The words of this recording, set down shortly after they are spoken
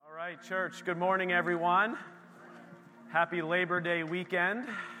right, church. Good morning, everyone. Happy Labor Day weekend.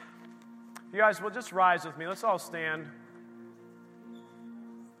 You guys will just rise with me. Let's all stand.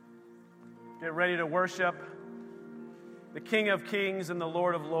 Get ready to worship the King of Kings and the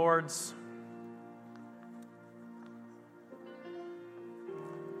Lord of Lords.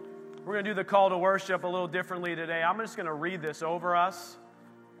 We're going to do the call to worship a little differently today. I'm just going to read this over us.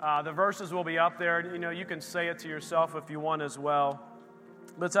 The verses will be up there. You know, you can say it to yourself if you want as well.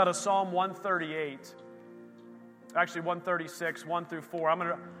 But it's out of Psalm 138. Actually, 136, 1 through 4. I'm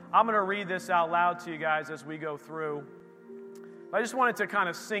going to read this out loud to you guys as we go through. I just wanted to kind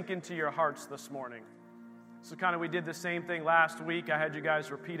of sink into your hearts this morning. So we did the same thing last week. I had you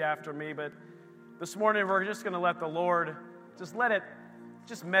guys repeat after me. But this morning, we're just going to let the Lord,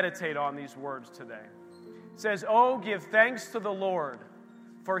 just meditate on these words today. It says, "Oh, give thanks to the Lord,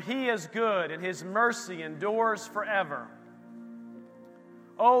 for he is good, and his mercy endures forever.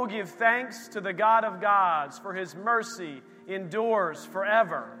 Oh, give thanks to the God of gods, for his mercy endures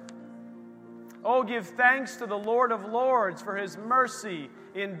forever. Oh, give thanks to the Lord of lords, for his mercy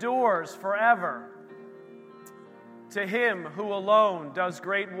endures forever. To him who alone does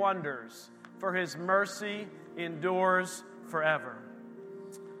great wonders, for his mercy endures forever."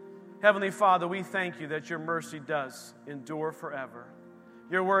 Heavenly Father, we thank you that your mercy does endure forever.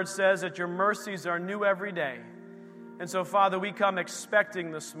 Your word says that your mercies are new every day. And so, Father, we come expecting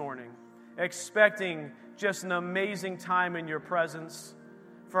this morning, expecting just an amazing time in your presence,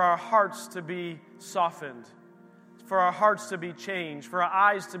 for our hearts to be softened, for our hearts to be changed, for our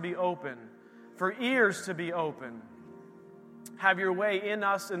eyes to be open, for ears to be open. Have your way in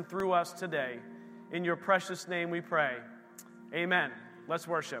us and through us today. In your precious name we pray. Amen. Let's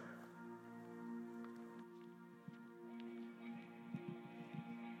worship.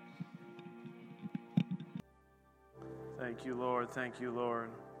 Thank you, Lord. Thank you,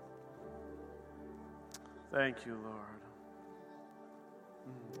 Lord. Thank you, Lord.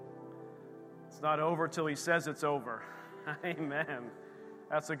 It's not over till he says it's over. Amen.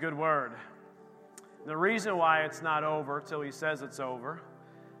 That's a good word. The reason why it's not over till he says it's over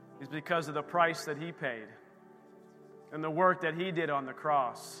is because of the price that he paid and the work that he did on the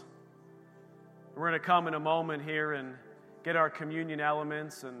cross. We're going to come in a moment here and get our communion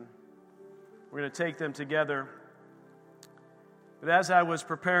elements, and we're going to take them together. But as I was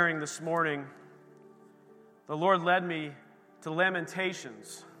preparing this morning, the Lord led me to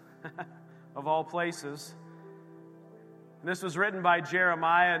Lamentations, of all places. And this was written by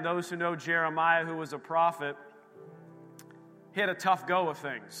Jeremiah, and those who know Jeremiah, who was a prophet, he had a tough go of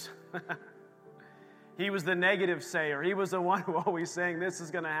things. He was the negative sayer. He was the one who always saying this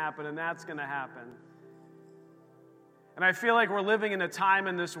is going to happen and that's going to happen. And I feel like we're living in a time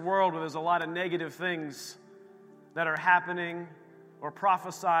in this world where there's a lot of negative things that are happening or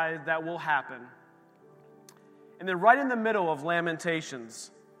prophesied that will happen. And then right in the middle of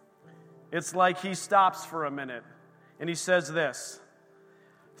Lamentations, it's like he stops for a minute and he says this: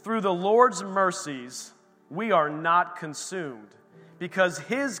 "Through the Lord's mercies we are not consumed, because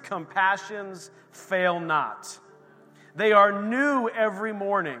his compassions fail not. They are new every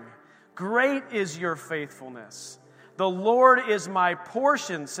morning. Great is your faithfulness. The Lord is my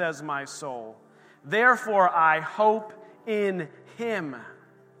portion, says my soul. Therefore I hope in him.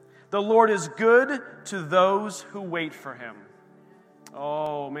 The Lord is good to those who wait for him."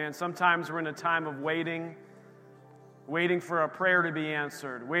 Oh man, sometimes we're in a time of waiting for a prayer to be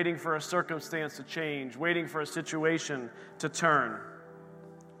answered, waiting for a circumstance to change, waiting for a situation to turn.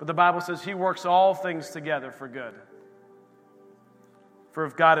 But the Bible says he works all things together for good. For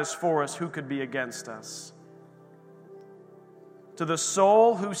if God is for us, who could be against us? To the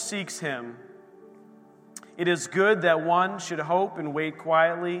soul who seeks him, it is good that one should hope and wait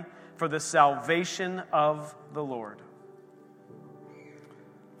quietly for the salvation of the Lord.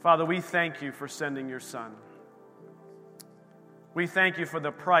 Father, we thank you for sending your Son. We thank you for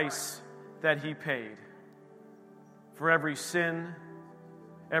the price that he paid. For every sin,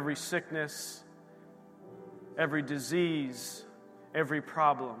 every sickness, every disease, every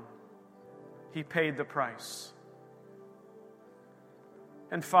problem, he paid the price.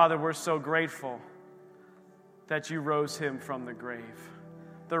 And Father, we're so grateful that you rose him from the grave.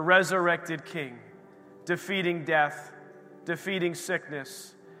 The resurrected King, defeating death, defeating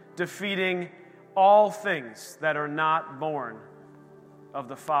sickness, defeating all things that are not born of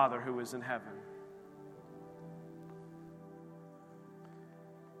the Father who is in heaven.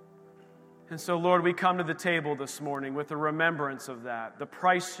 And so, Lord, we come to the table this morning with a remembrance of that, the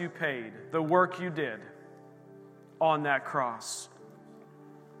price you paid, the work you did on that cross.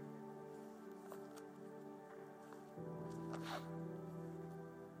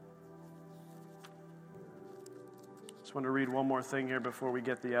 Just want to read one more thing here before we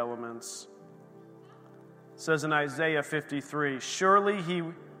get the elements. It says in Isaiah 53, surely he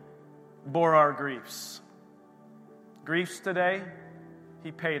bore our griefs. Griefs today,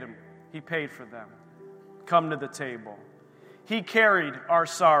 he paid them. He paid for them. Come to the table. He carried our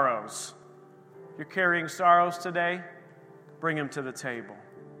sorrows. You're carrying sorrows today? Bring him to the table.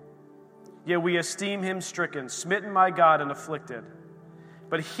 Yet we esteem him stricken, smitten by God, and afflicted.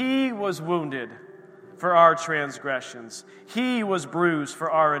 But he was wounded for our transgressions. He was bruised for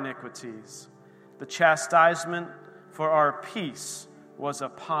our iniquities. The chastisement for our peace was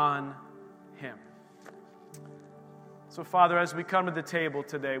upon him. So, Father, as we come to the table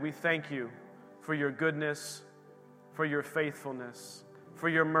today, we thank you for your goodness, for your faithfulness, for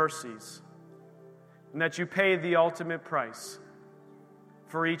your mercies, and that you paid the ultimate price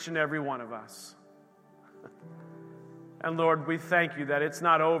for each and every one of us. And Lord, we thank you that it's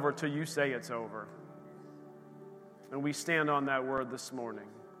not over till you say it's over. And we stand on that word this morning.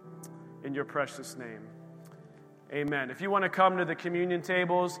 In your precious name. Amen. If you want to come to the communion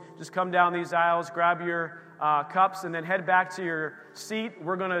tables, just come down these aisles, grab your cups, and then head back to your seat.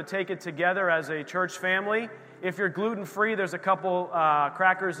 We're going to take it together as a church family. If you're gluten-free, there's a couple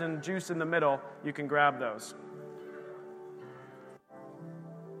crackers and juice in the middle. You can grab those.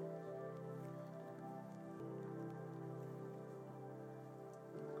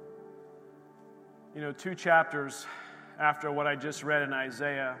 You know, 2 chapters after what I just read in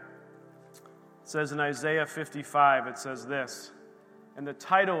Isaiah, it says in Isaiah 55, it says this, and the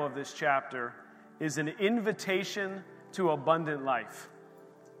title of this chapter is An Invitation to Abundant Life.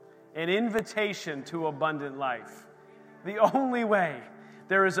 An invitation to abundant life. The only way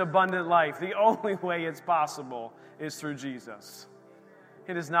there is abundant life, the only way it's possible is through Jesus.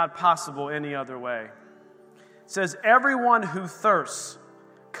 It is not possible any other way. It says, everyone who thirsts,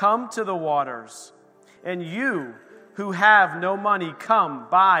 come to the waters, and you who have no money, come,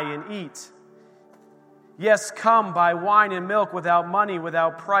 buy and eat. Yes, come, buy wine and milk without money,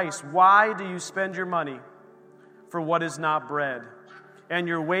 without price. Why do you spend your money for what is not bread, and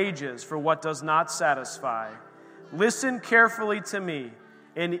your wages for what does not satisfy? Listen carefully to me,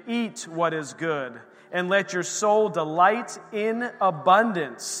 and eat what is good, and let your soul delight in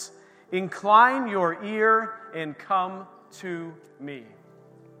abundance. Incline your ear and come to me.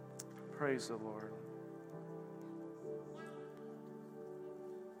 Praise the Lord.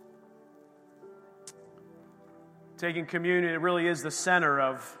 Taking communion, it really is the center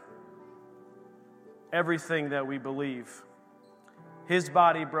of everything that we believe. His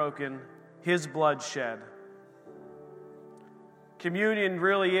body broken, his blood shed. Communion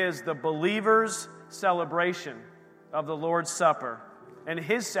really is the believer's celebration of the Lord's Supper and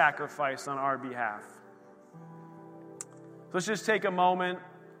his sacrifice on our behalf. Let's just take a moment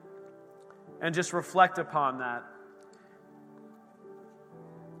and just reflect upon that.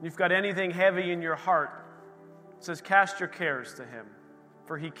 If you've got anything heavy in your heart, it says, cast your cares to him,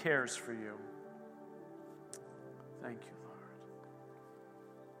 for he cares for you. Thank you, Lord.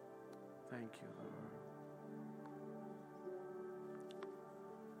 Thank you,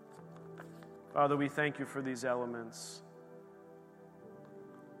 Lord. Father, we thank you for these elements.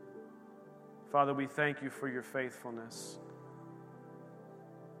 Father, we thank you for your faithfulness.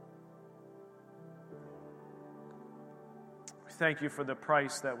 We thank you for the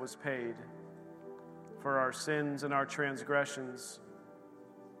price that was paid for our sins and our transgressions.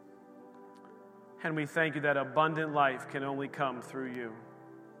 And we thank you that abundant life can only come through you.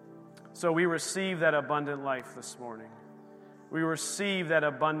 So we receive that abundant life this morning. We receive that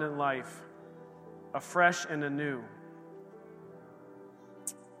abundant life afresh and anew.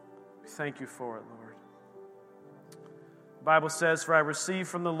 We thank you for it, Lord. The Bible says, for I received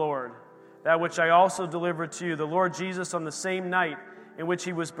from the Lord that which I also delivered to you. The Lord Jesus, on the same night in which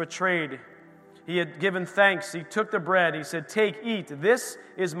he was betrayed, he had given thanks. He took the bread. He said, take, eat. This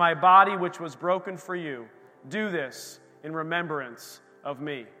is my body which was broken for you. Do this in remembrance of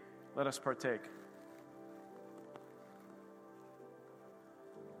me. Let us partake.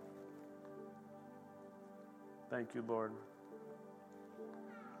 Thank you, Lord.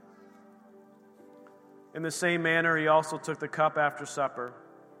 In the same manner, he also took the cup after supper,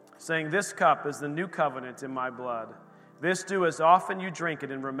 saying, this cup is the new covenant in my blood. This do as often you drink it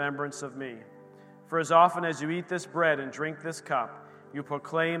in remembrance of me. For as often as you eat this bread and drink this cup, you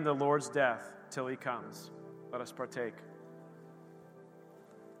proclaim the Lord's death till he comes. Let us partake.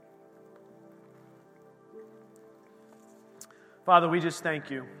 Father, we just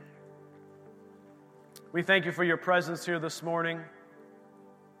thank you. We thank you for your presence here this morning.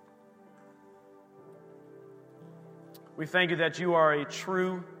 We thank you that you are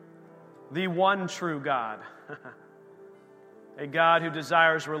the one true God. a God who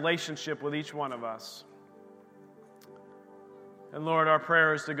desires relationship with each one of us. And Lord, our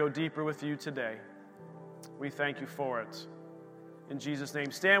prayer is to go deeper with you today. We thank you for it. In Jesus'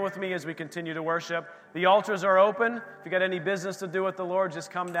 name, stand with me as we continue to worship. The altars are open. If you got any business to do with the Lord,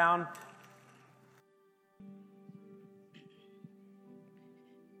 just come down.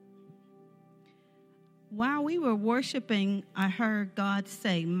 While we were worshiping, I heard God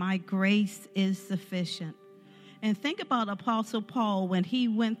say, "My grace is sufficient." And think about Apostle Paul when he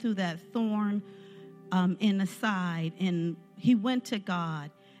went through that thorn in the side, and he went to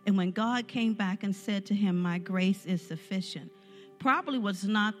God. And when God came back and said to him, "My grace is sufficient," probably was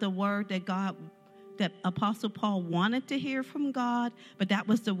not the word that Apostle Paul wanted to hear from God, but that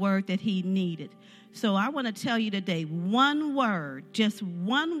was the word that he needed. So I want to tell you today, one word, just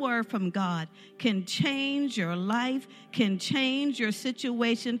one word from God can change your life, can change your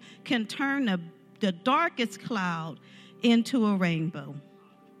situation, can turn the darkest cloud into a rainbow.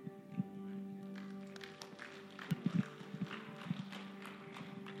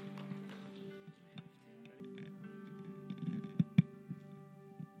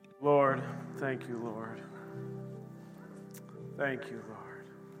 Lord, thank you, Lord. Thank you, Lord.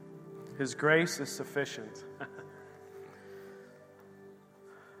 His grace is sufficient.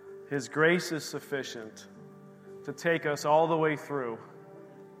 His grace is sufficient to take us all the way through,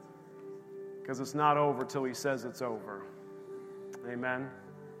 because it's not over till he says it's over. Amen.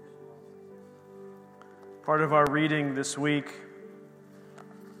 Part of our reading this week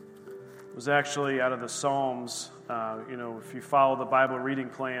was actually out of the Psalms. If you follow the Bible reading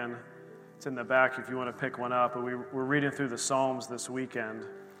plan, it's in the back if you want to pick one up. But we're reading through the Psalms this weekend.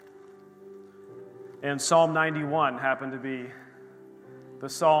 And Psalm 91 happened to be the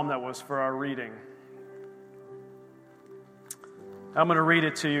psalm that was for our reading. I'm going to read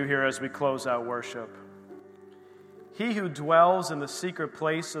it to you here as we close out worship. He who dwells in the secret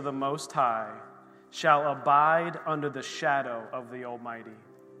place of the Most High shall abide under the shadow of the Almighty.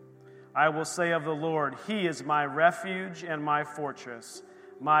 I will say of the Lord, He is my refuge and my fortress.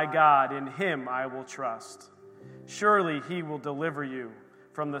 My God, in Him I will trust. Surely He will deliver you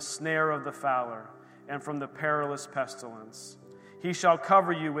from the snare of the fowler and from the perilous pestilence. He shall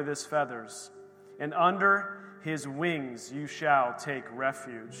cover you with His feathers, and under His wings you shall take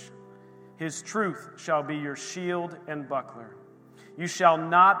refuge. His truth shall be your shield and buckler. You shall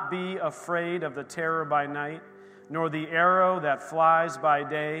not be afraid of the terror by night, nor the arrow that flies by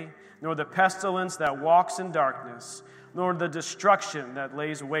day, nor the pestilence that walks in darkness, nor the destruction that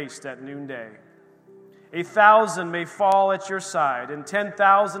lays waste at noonday. 1,000 may fall at your side, and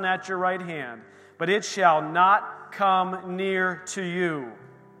 10,000 at your right hand, but it shall not come near to you.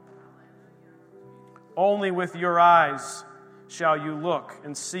 Only with your eyes shall you look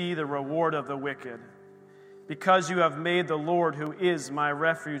and see the reward of the wicked. Because you have made the Lord, who is my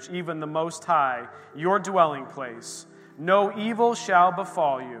refuge, even the Most High, your dwelling place, no evil shall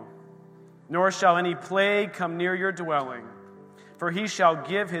befall you, nor shall any plague come near your dwelling. For He shall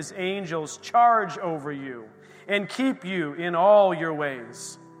give His angels charge over you, and keep you in all your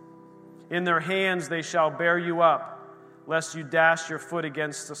ways. In their hands they shall bear you up, lest you dash your foot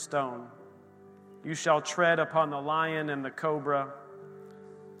against a stone. You shall tread upon the lion and the cobra.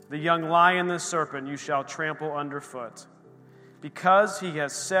 The young lion and the serpent you shall trample underfoot. Because He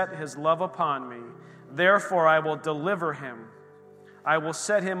has set His love upon me, therefore I will deliver him. I will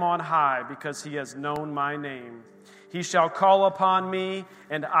set him on high, because he has known my name. He shall call upon me,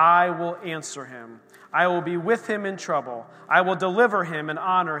 and I will answer him. I will be with him in trouble. I will deliver him and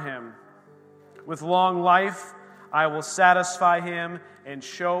honor him. With long life I will satisfy him and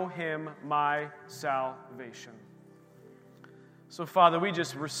show him my salvation. So, Father, we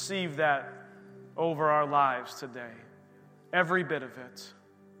just receive that over our lives today. Every bit of it.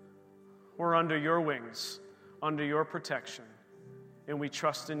 We're under your wings, under your protection, and we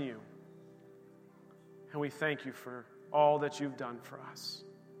trust in you. And we thank you for all that you've done for us.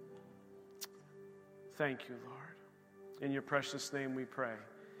 Thank you, Lord. In your precious name we pray.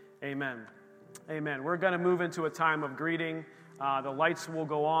 Amen. Amen. We're going to move into a time of greeting. The lights will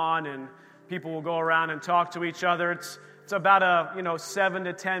go on, and people will go around and talk to each other. It's about a 7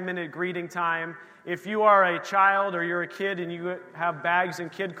 to 10 minute greeting time. If you are a child or you're a kid and you have bags in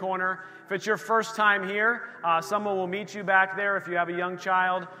Kid Corner, if it's your first time here, someone will meet you back there. If you have a young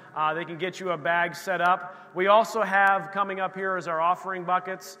child, they can get you a bag set up. We also have coming up here is our offering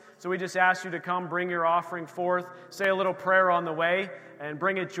buckets. So we just ask you to come, bring your offering forth, say a little prayer on the way, and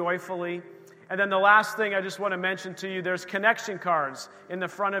bring it joyfully. And then the last thing I just want to mention to you, there's connection cards in the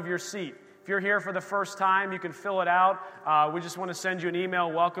front of your seat. If you're here for the first time, you can fill it out. We just want to send you an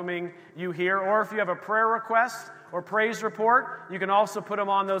email welcoming you here. Or if you have a prayer request or praise report, you can also put them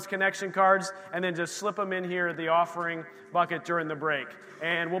on those connection cards and then just slip them in here at the offering bucket during the break.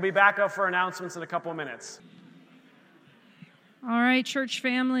 And we'll be back up for announcements in a couple of minutes. All right, church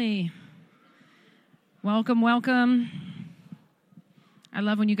family. Welcome, welcome. I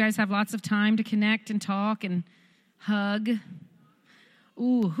love when you guys have lots of time to connect and talk and hug.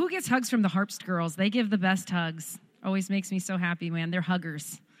 Ooh, who gets hugs from the Harpst girls? They give the best hugs. Always makes me so happy, man. They're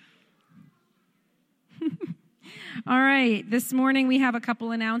huggers. All right, this morning we have a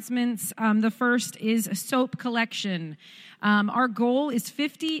couple announcements. The first is a soap collection. Our goal is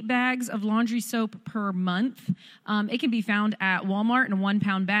 50 bags of laundry soap per month. It can be found at Walmart in a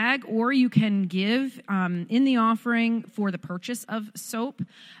 1-pound bag, or you can give in the offering for the purchase of soap.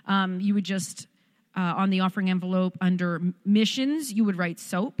 You would just, on the offering envelope under missions, you would write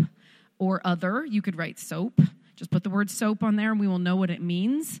soap, or other, you could write soap. Just put the word soap on there and we will know what it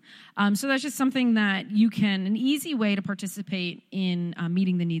means. So that's just something that you can, an easy way to participate in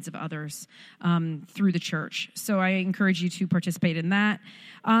meeting the needs of others through the church. So I encourage you to participate in that.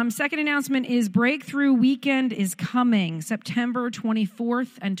 Second announcement is Breakthrough Weekend is coming, September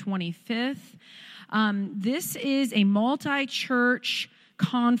 24th and 25th. This is a multi-church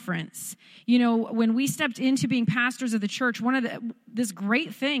conference. You know, when we stepped into being pastors of the church, this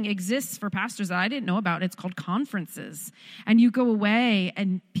great thing exists for pastors that I didn't know about. It's called conferences. And you go away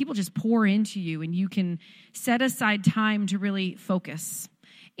and people just pour into you, and you can set aside time to really focus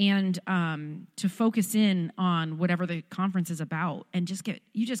and to focus in on whatever the conference is about, and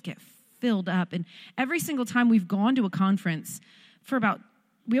you just get filled up. And every single time we've gone to a conference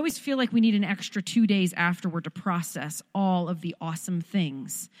we always feel like we need an extra 2 days afterward to process all of the awesome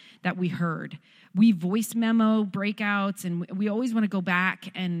things that we heard. We voice memo breakouts, and we always want to go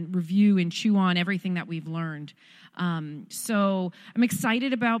back and review and chew on everything that we've learned. So I'm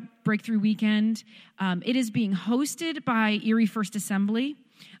excited about Breakthrough Weekend. It is being hosted by Erie First Assembly.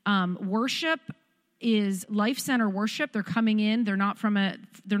 Worship is Life Center Worship. They're coming in. They're not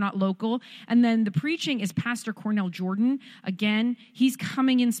local. And then the preaching is Pastor Cornell Jordan. Again, he's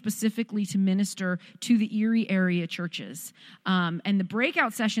coming in specifically to minister to the Erie area churches. And the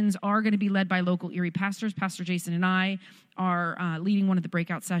breakout sessions are going to be led by local Erie pastors. Pastor Jason and I are leading one of the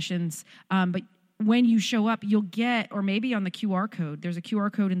breakout sessions. But when you show up, you'll get, or maybe on the QR code, there's a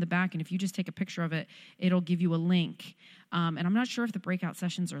QR code in the back, and if you just take a picture of it, it'll give you a link. And I'm not sure if the breakout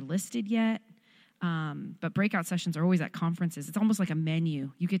sessions are listed yet. But breakout sessions are always at conferences. It's almost like a menu.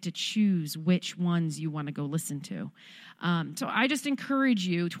 You get to choose which ones you want to go listen to. So I just encourage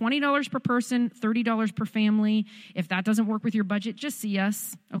you, $20 per person, $30 per family. If that doesn't work with your budget, just see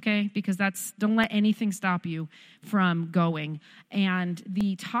us, okay? Because don't let anything stop you from going. And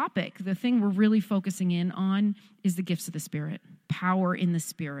the topic, the thing we're really focusing in on is the gifts of the Spirit, power in the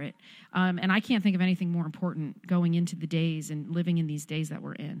Spirit. And I can't think of anything more important going into the days and living in these days that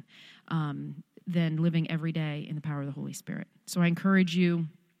we're in than living every day in the power of the Holy Spirit. So I encourage you,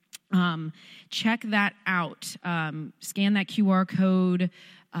 check that out. Scan that QR code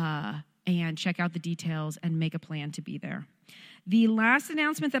and check out the details and make a plan to be there. The last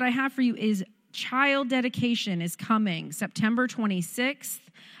announcement that I have for you is child dedication is coming September 26th.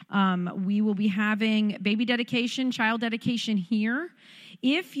 We will be having baby dedication, child dedication here.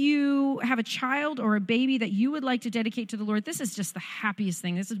 If you have a child or a baby that you would like to dedicate to the Lord, this is just the happiest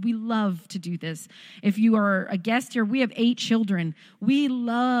thing. We love to do this. If you are a guest here, we have 8 children. We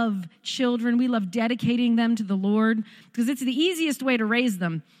love children. We love dedicating them to the Lord because it's the easiest way to raise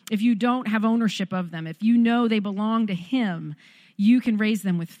them if you don't have ownership of them. If you know they belong to Him, you can raise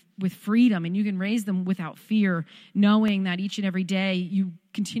them with freedom, and you can raise them without fear, knowing that each and every day you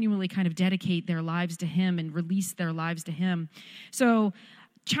continually kind of dedicate their lives to Him and release their lives to Him. So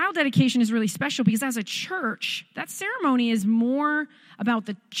child dedication is really special because as a church, that ceremony is more about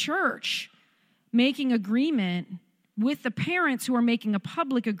the church making agreement with the parents who are making a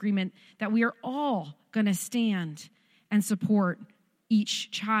public agreement that we are all going to stand and support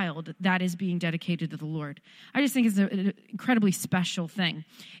each child that is being dedicated to the Lord. I just think it's an incredibly special thing.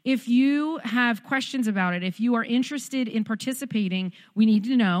 If you have questions about it, if you are interested in participating, we need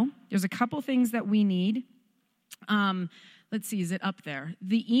to know. There's a couple things that we need. Let's see, is it up there?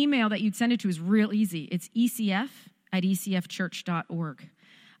 The email that you'd send it to is real easy. It's ecf@ecfchurch.org.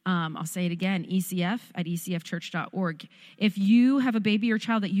 I'll say it again, ecf@ecfchurch.org. If you have a baby or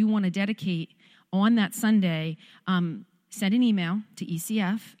child that you want to dedicate on that Sunday, send an email to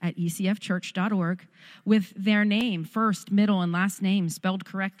ecf@ecfchurch.org with their name, first, middle, and last name spelled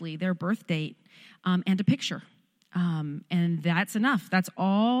correctly, their birth date, and a picture. And that's enough. That's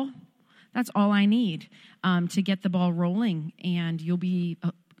all That's all I need to get the ball rolling, and you'll be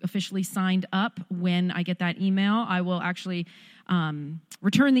officially signed up when I get that email. I will actually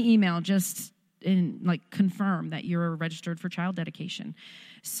return the email just confirm that you're registered for child dedication.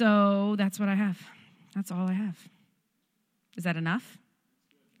 So that's what I have. That's all I have. Is that enough?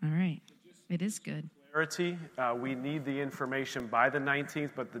 All right. It is good. Clarity, we need the information by the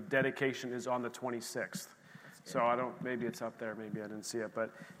 19th, but the dedication is on the 26th. So maybe it's up there, maybe I didn't see it,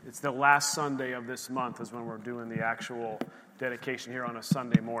 but it's the last Sunday of this month is when we're doing the actual dedication here on a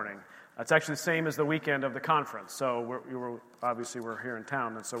Sunday morning. It's actually the same as the weekend of the conference. So we're here in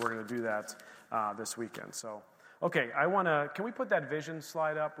town, and so we're going to do that this weekend. So, okay, can we put that vision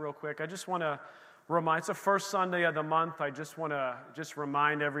slide up real quick? I just want to remind, it's the first Sunday of the month. I just want to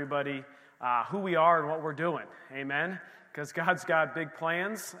remind everybody who we are and what we're doing. Amen? Because God's got big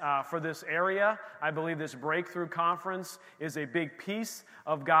plans for this area. I believe this Breakthrough Conference is a big piece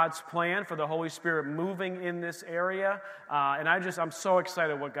of God's plan for the Holy Spirit moving in this area. And I'm so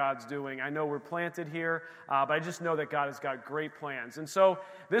excited what God's doing. I know we're planted here, but I just know that God has got great plans. And so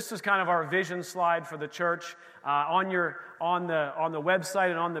this is kind of our vision slide for the church. On the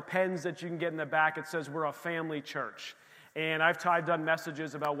website and on the pens that you can get in the back, it says we're a family church. And I've done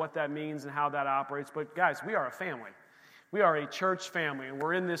messages about what that means and how that operates. But guys, we are a family. We are a church family, and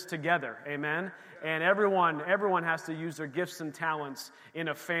we're in this together, amen? And everyone has to use their gifts and talents in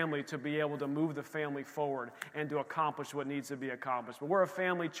a family to be able to move the family forward and to accomplish what needs to be accomplished. But we're a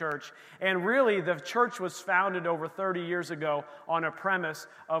family church, and really the church was founded over 30 years ago on a premise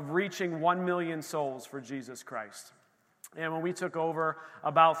of reaching 1 million souls for Jesus Christ. And when we took over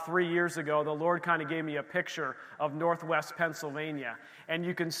about 3 years ago, the Lord kind of gave me a picture of Northwest Pennsylvania. And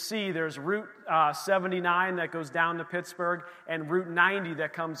you can see there's Route 79 that goes down to Pittsburgh and Route 90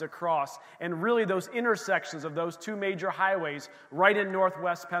 that comes across. And really those intersections of those two major highways right in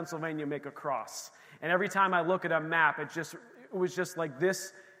Northwest Pennsylvania make a cross. And every time I look at a map, it was just like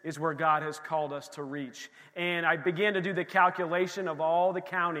this is where God has called us to reach. And I began to do the calculation of all the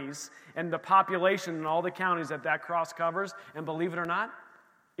counties and the population in all the counties that cross covers, and believe it or not,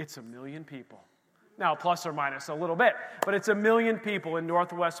 it's 1 million people. Now, plus or minus a little bit, but it's 1 million people in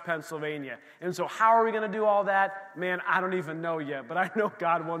Northwest Pennsylvania. And so how are we going to do all that? Man, I don't even know yet, but I know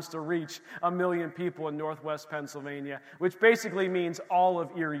God wants to reach 1 million people in Northwest Pennsylvania, which basically means all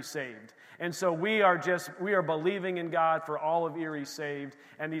of Erie saved. And so we are believing in God for all of Erie saved,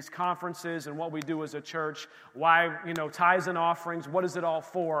 and these conferences and what we do as a church, why, tithes and offerings, what is it all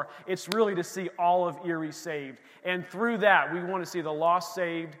for? It's really to see all of Erie saved. And through that, we want to see the lost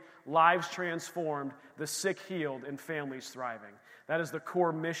saved, lives transformed, the sick healed, and families thriving. That is the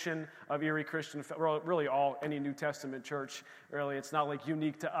core mission of Erie Christian, really any New Testament church. Really, it's not like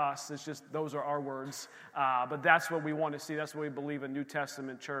unique to us. It's just those are our words. But that's what we want to see. That's what we believe a New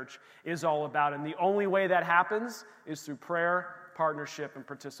Testament church is all about. And the only way that happens is through prayer, partnership, and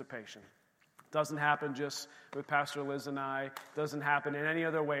participation. It doesn't happen just with Pastor Liz and I. It doesn't happen in any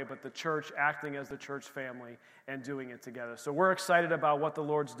other way but the church acting as the church family and doing it together. So we're excited about what the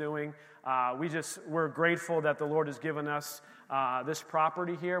Lord's doing. We're grateful that the Lord has given us this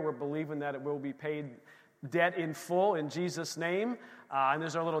property here. We're believing that it will be paid debt in full in Jesus' name. And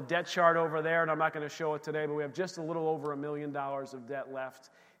there's our little debt chart over there, and I'm not going to show it today, but we have just a little over $1 million of debt left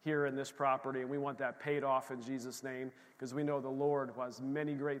here in this property, and we want that paid off in Jesus' name because we know the Lord has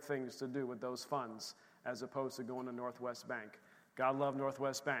many great things to do with those funds as opposed to going to Northwest Bank. God love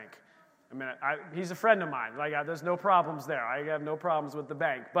Northwest Bank. I mean, he's a friend of mine. There's no problems there. I have no problems with the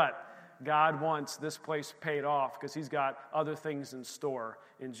bank, but God wants this place paid off because he's got other things in store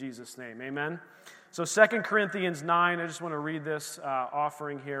in Jesus' name. Amen? So 2 Corinthians 9, I just want to read this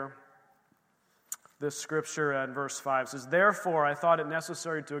offering here. This scripture in verse 5 says, "Therefore I thought it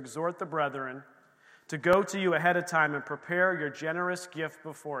necessary to exhort the brethren to go to you ahead of time and prepare your generous gift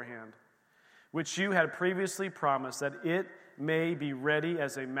beforehand, which you had previously promised, that it may be ready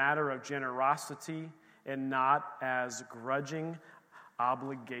as a matter of generosity and not as grudging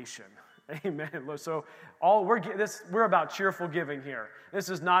obligation." Amen. So we're about cheerful giving here. This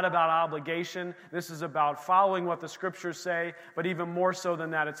is not about obligation. This is about following what the scriptures say, but even more so than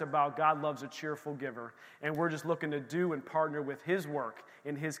that, it's about God loves a cheerful giver, and we're just looking to do and partner with his work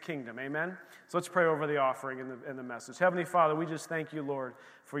in his kingdom. Amen? So let's pray over the offering and the message. Heavenly Father, we just thank you, Lord,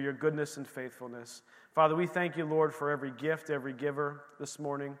 for your goodness and faithfulness. Father, we thank you, Lord, for every gift, every giver this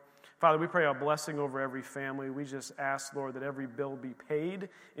morning. Father, we pray a blessing over every family. We just ask, Lord, that every bill be paid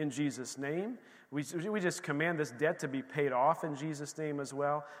in Jesus' name. We just command this debt to be paid off in Jesus' name as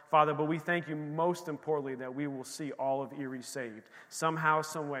well. Father, but we thank you most importantly that we will see all of Erie saved. Somehow,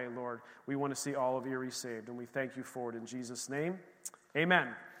 some way, Lord, we want to see all of Erie saved, and we thank you for it in Jesus' name.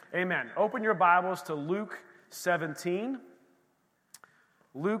 Amen. Amen. Open your Bibles to Luke 17.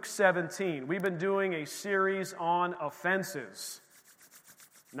 Luke 17. We've been doing a series on offenses.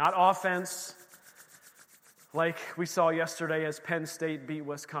 Not offense, like we saw yesterday as Penn State beat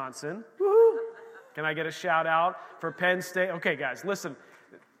Wisconsin. Woo-hoo. Can I get a shout out for Penn State? Okay, guys, listen.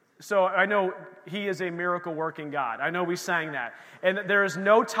 So I know he is a miracle-working God. I know we sang that. And there is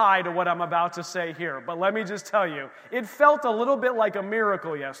no tie to what I'm about to say here. But let me just tell you, it felt a little bit like a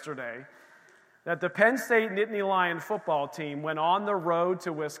miracle yesterday that the Penn State Nittany Lion football team went on the road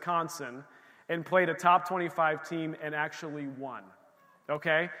to Wisconsin and played a top 25 team and actually won.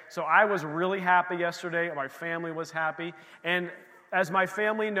 Okay? So I was really happy yesterday. My family was happy. And as my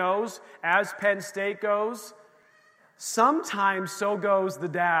family knows, as Penn State goes, sometimes so goes the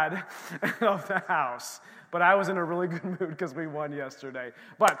dad of the house. But I was in a really good mood because we won yesterday.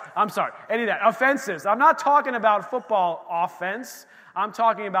 But I'm sorry, any of that. Offenses. I'm not talking about football offense. I'm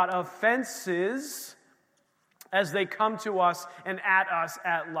talking about offenses as they come to us and at us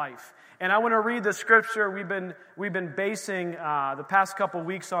at life. And I want to read the scripture. We've been basing the past couple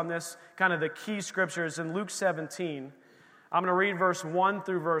weeks on this, kind of the key scriptures in Luke 17. I'm going to read verse 1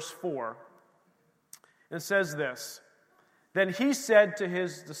 through verse 4. It says this. Then he said to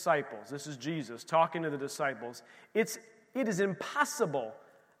his disciples, this is Jesus talking to the disciples, it is impossible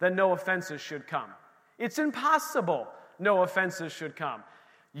that no offenses should come. It's impossible no offenses should come.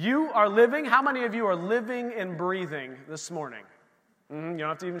 You are living, how many of you are living and breathing this morning? You don't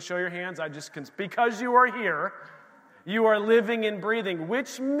have to even show your hands, because you are here, you are living and breathing,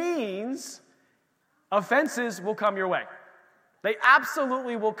 which means offenses will come your way. They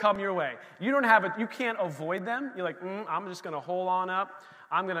absolutely will come your way. You can't avoid them. You're like, I'm just going to hold on up.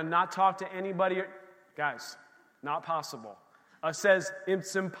 I'm going to not talk to anybody. Guys, not possible. It says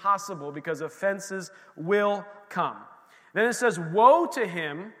it's impossible because offenses will come. Then it says, woe to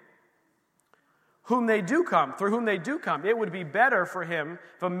him through whom they do come. It would be better for him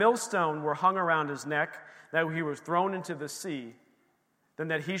if a millstone were hung around his neck, that he was thrown into the sea, than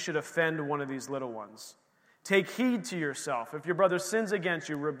that he should offend one of these little ones. Take heed to yourself. If your brother sins against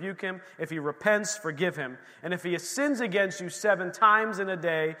you, rebuke him. If he repents, forgive him. And if he sins against you 7 times in a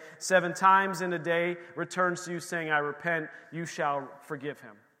day returns to you saying, I repent, you shall forgive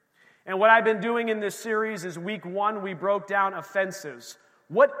him. And what I've been doing in this series is week 1, we broke down offenses.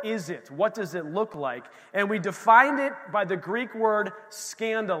 What is it? What does it look like? And we defined it by the Greek word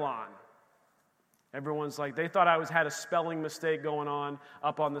scandalon. Everyone's like, they thought I had a spelling mistake going on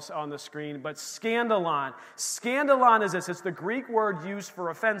up on the screen. But scandalon. Scandalon is this. It's the Greek word used for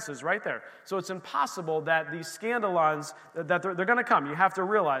offenses right there. So it's impossible that these scandalons, that they're going to come. You have to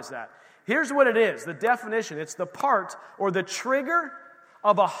realize that. Here's what it is. The definition. It's the part or the trigger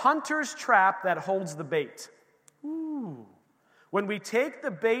of a hunter's trap that holds the bait. Ooh. When we take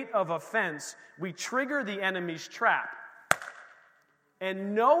the bait of offense, we trigger the enemy's trap.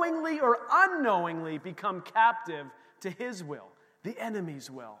 And knowingly or unknowingly become captive to his will, the enemy's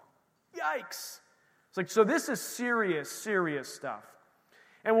will. Yikes. It's like, so this is serious, serious stuff.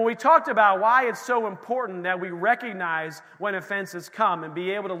 And when we talked about why it's so important that we recognize when offenses come and be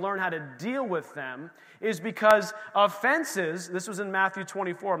able to learn how to deal with them, is because offenses, this was in Matthew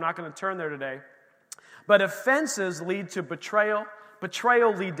 24, I'm not going to turn there today, but offenses lead to betrayal,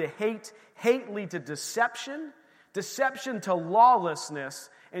 betrayal lead to hate, hate lead to deception, deception to lawlessness,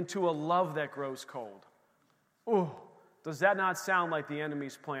 and to a love that grows cold. Ooh, does that not sound like the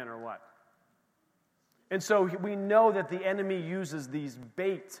enemy's plan or what? And so we know that the enemy uses this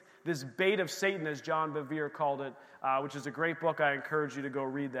bait of Satan, as John Bevere called it, which is a great book. I encourage you to go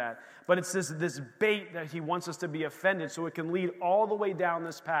read that. But it's this bait that he wants us to be offended so it can lead all the way down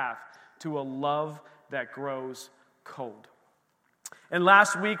this path to a love that grows cold. And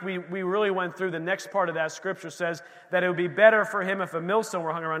last week, we really went through the next part of that scripture says that it would be better for him if a millstone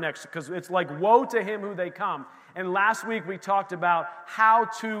were hung around next, because it's like, woe to him who they come. And last week, we talked about how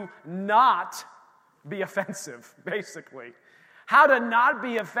to not be offensive, basically. How to not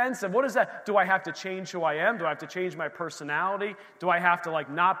be offensive. What is that? Do I have to change who I am? Do I have to change my personality? Do I have to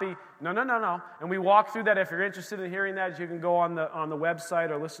not be? No. And we walked through that. If you're interested in hearing that, you can go on the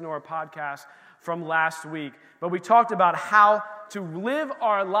website or listen to our podcast from last week. But we talked about how to live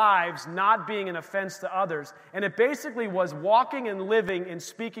our lives not being an offense to others. And it basically was walking and living and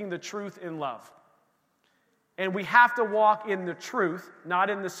speaking the truth in love. And we have to walk in the truth, not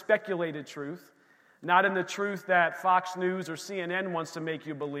in the speculated truth, not in the truth that Fox News or CNN wants to make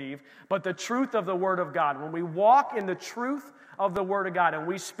you believe, but the truth of the Word of God. When we walk in the truth of the Word of God and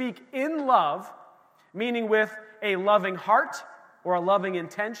we speak in love, meaning with a loving heart or a loving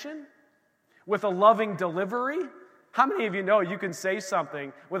intention, with a loving delivery, How many of you know you can say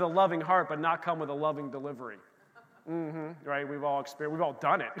something with a loving heart but not come with a loving delivery? Right? We've all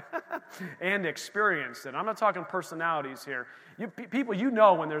done it and experienced it. I'm not talking personalities here. People, you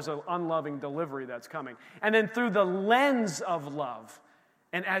know when there's an unloving delivery that's coming. And then through the lens of love,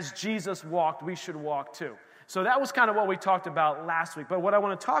 and as Jesus walked, we should walk too. So that was kind of what we talked about last week. But what I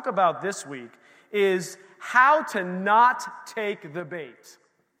want to talk about this week is how to not take the bait.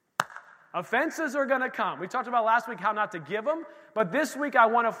 Offenses are going to come. We talked about last week how not to give them, but this week I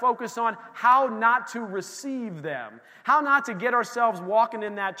want to focus on how not to receive them. How not to get ourselves walking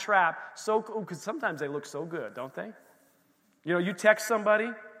in that trap. Because sometimes they look so good, don't they? You know, you text somebody,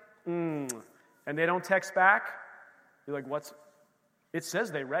 and they don't text back. You're like, what's... It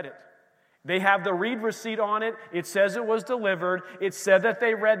says they read it. They have the read receipt on it. It says it was delivered. It said that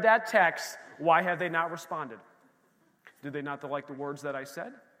they read that text. Why have they not responded? Did they not like the words that I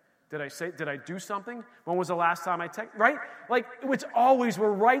said? Did I do something? When was the last time I texted? Right? Like, it's always,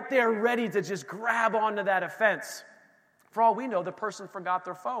 we're right there ready to just grab onto that offense. For all we know, the person forgot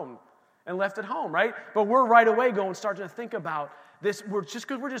their phone and left it home, right? But we're right away starting to think about this. We're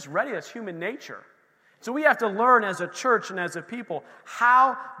just ready. That's human nature. So we have to learn as a church and as a people,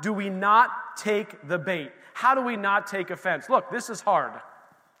 how do we not take the bait? How do we not take offense? Look, this is hard.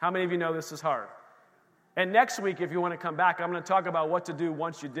 How many of you know this is hard? And next week, if you want to come back, I'm going to talk about what to do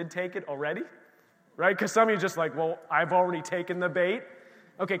once you did take it already, right? Because some of you are just like, well, I've already taken the bait.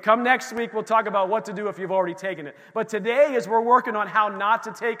 Okay, come next week, we'll talk about what to do if you've already taken it. But today is we're working on how not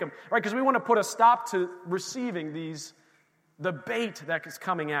to take them, right? Because we want to put a stop to receiving the bait that is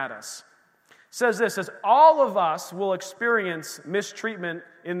coming at us. It says this, all of us will experience mistreatment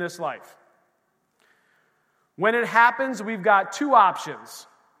in this life. When it happens, we've got two options.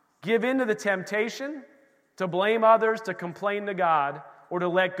 Give in to the temptation to blame others, to complain to God, or to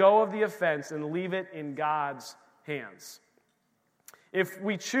let go of the offense and leave it in God's hands. If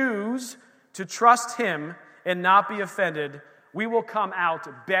we choose to trust Him and not be offended, we will come out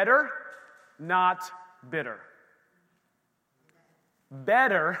better, not bitter.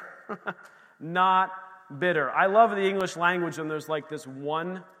 Better, not bitter. I love the English language, and there's like this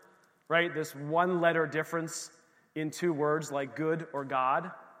one letter difference in two words, like good or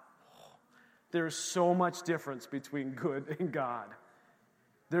God. There's so much difference between good and God.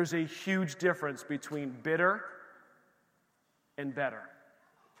 There's a huge difference between bitter and better.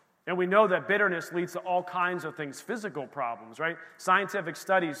 And we know that bitterness leads to all kinds of things, physical problems, right? Scientific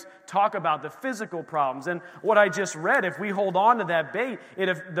studies talk about the physical problems. And what I just read, if we hold on to that bait,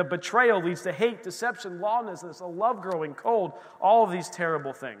 the betrayal leads to hate, deception, lawlessness, a love growing cold, all of these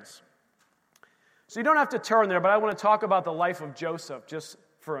terrible things. So you don't have to turn there, but I want to talk about the life of Joseph just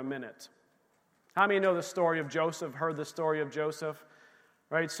for a minute. How many know the story of Joseph, heard the story of Joseph?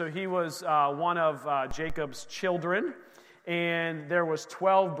 Right, so he was one of Jacob's children, and there was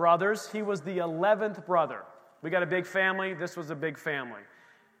 12 brothers. He was the 11th brother. We got a big family. This was a big family.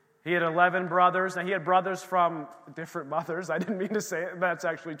 He had 11 brothers, and he had brothers from different mothers. I didn't mean to say it, but that's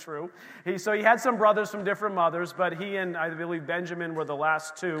actually true. So he had some brothers from different mothers, but he and, I believe, Benjamin were the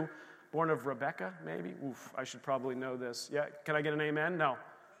last two, born of Rebekah, maybe? Oof, I should probably know this. Yeah, can I get an amen? No.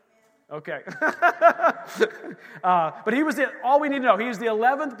 Okay. But he was all we need to know. He was the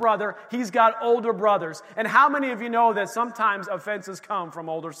 11th brother. He's got older brothers. And how many of you know that sometimes offenses come from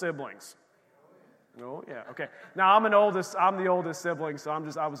older siblings? Oh, yeah. Okay. Now, I'm the oldest sibling, so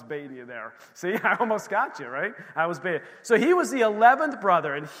I was baiting you there. See, I almost got you, right? I was baiting. So he was the 11th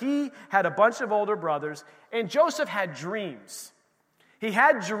brother, and he had a bunch of older brothers, and Joseph had dreams. He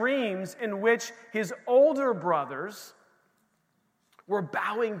had dreams in which his older brothers were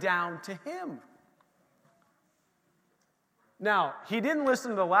bowing down to him. Now, he didn't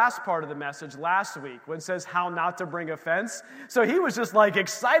listen to the last part of the message last week when it says how not to bring offense. So he was just like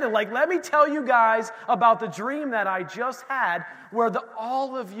excited, like, let me tell you guys about the dream that I just had where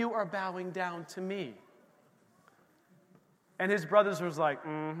all of you are bowing down to me. And his brothers was like,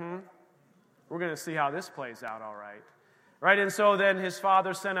 we're going to see how this plays out, all right. Right, and so then his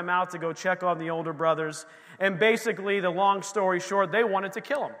father sent him out to go check on the older brothers. And basically, the long story short, they wanted to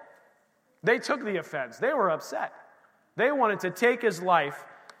kill him. They took the offense. They were upset. They wanted to take his life,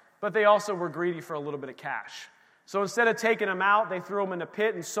 but they also were greedy for a little bit of cash. So instead of taking him out, they threw him in a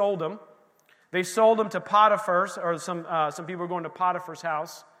pit and sold him. They sold him to Potiphar's, or some people were going to Potiphar's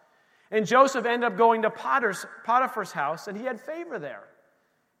house. And Joseph ended up going to Potiphar's house, and he had favor there.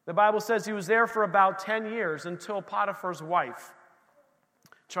 The Bible says he was there for about 10 years until Potiphar's wife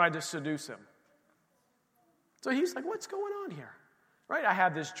tried to seduce him. So he's like, what's going on here? Right? I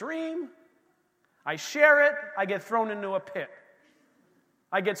have this dream. I share it. I get thrown into a pit.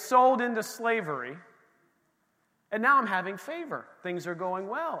 I get sold into slavery. And now I'm having favor. Things are going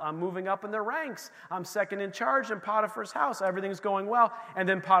well. I'm moving up in the ranks. I'm second in charge in Potiphar's house. Everything's going well. And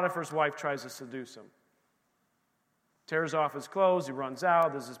then Potiphar's wife tries to seduce him. Tears off his clothes. He runs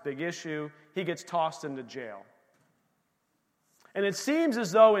out. There's this big issue. He gets tossed into jail. And it seems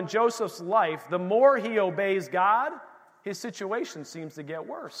as though in Joseph's life, the more he obeys God, his situation seems to get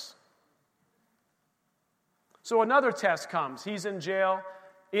worse. So another test comes. He's in jail.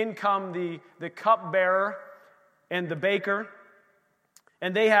 In come the cupbearer and the baker,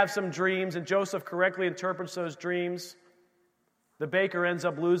 and they have some dreams, and Joseph correctly interprets those dreams. The baker ends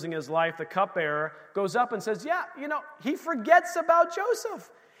up losing his life. The cupbearer goes up and says, he forgets about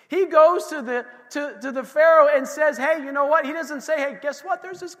Joseph. He goes to the Pharaoh and says, hey, you know what? He doesn't say, hey, guess what?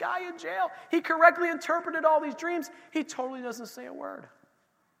 There's this guy in jail. He correctly interpreted all these dreams. He totally doesn't say a word.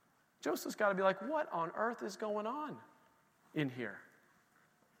 Joseph's got to be like, what on earth is going on in here?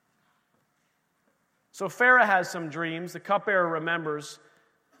 So Pharaoh has some dreams. The cupbearer remembers.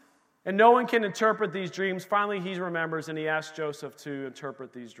 And no one can interpret these dreams. Finally, he remembers, and he asks Joseph to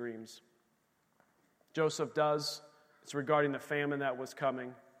interpret these dreams. Joseph does. It's regarding the famine that was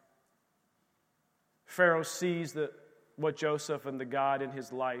coming. Pharaoh sees what Joseph and the God in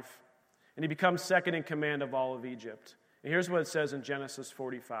his life, and he becomes second in command of all of Egypt. And here's what it says in Genesis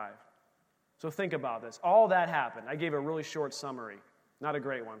 45. So think about this. All that happened. I gave a really short summary. Not a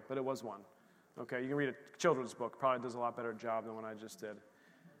great one, but it was one. Okay, you can read a children's book. Probably does a lot better job than what I just did.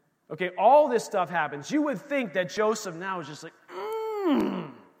 Okay, all this stuff happens. You would think that Joseph now is just like,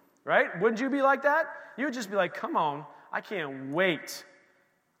 right? Wouldn't you be like that? You would just be like, come on, I can't wait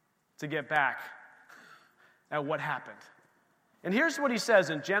to get back at what happened. And here's what he says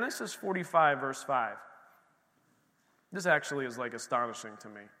in Genesis 45, verse 5. This actually is like astonishing to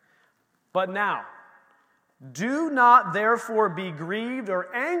me. But now, do not therefore be grieved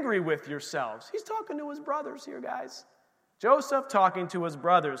or angry with yourselves. He's talking to his brothers here, guys. Joseph talking to his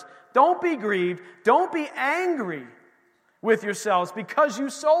brothers. Don't be grieved. Don't be angry with yourselves because you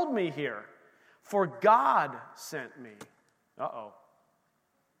sold me here. For God sent me.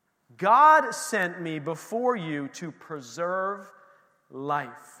 God sent me before you to preserve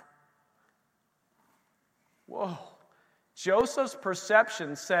life. Whoa. Joseph's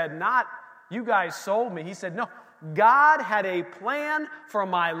perception said not, you guys sold me. He said, no, God had a plan for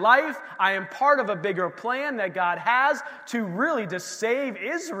my life. I am part of a bigger plan that God has to save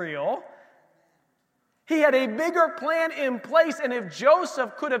Israel. He had a bigger plan in place, and if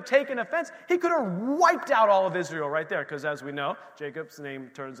Joseph could have taken offense, he could have wiped out all of Israel right there, because as we know, Jacob's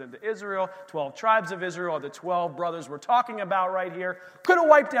name turns into Israel. 12 tribes of Israel are the 12 brothers we're talking about right here. Could have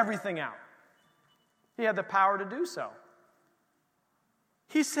wiped everything out. He had the power to do so.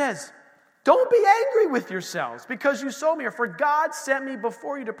 He says, don't be angry with yourselves because you sold me here, for God sent me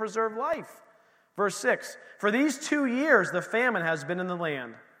before you to preserve life. Verse 6, for these 2 years the famine has been in the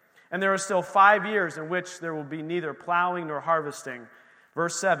land, and there are still 5 years in which there will be neither plowing nor harvesting.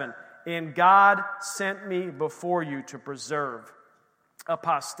 Verse 7, and God sent me before you to preserve a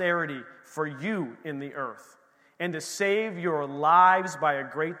posterity for you in the earth, and to save your lives by a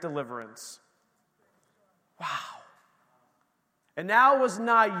great deliverance. Wow. And now it was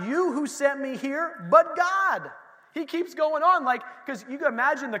not you who sent me here, but God. He keeps going on, because you can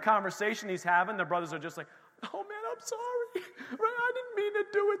imagine the conversation he's having. The brothers are just like, oh man, I'm sorry. Right? I didn't mean to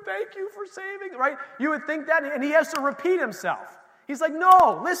do it. Thank you for saving. Right? You would think that, and he has to repeat himself. He's like,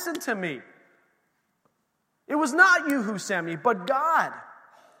 no, listen to me. It was not you who sent me, but God.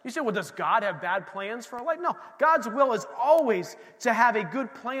 You say, well, does God have bad plans for our life? No, God's will is always to have a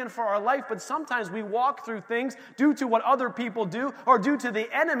good plan for our life, but sometimes we walk through things due to what other people do or due to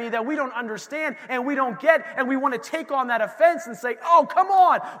the enemy that we don't understand and we don't get, and we want to take on that offense and say, oh, come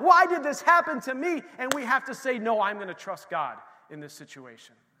on, why did this happen to me? And we have to say, no, I'm going to trust God in this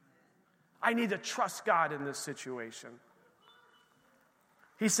situation. I need to trust God in this situation.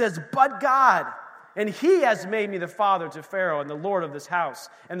 He says, but God, and he has made me the father to Pharaoh and the Lord of this house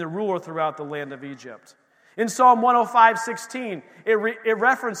and the ruler throughout the land of Egypt. In Psalm 105:16, it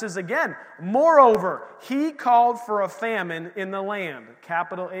references again, moreover, he called for a famine in the land,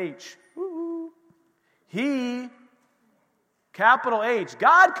 capital H. He, capital H.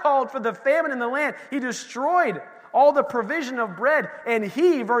 God called for the famine in the land. He destroyed all the provision of bread. And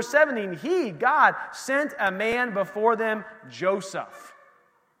he, verse 17, he, God, sent a man before them, Joseph.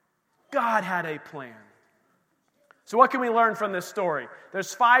 God had a plan. So what can we learn from this story?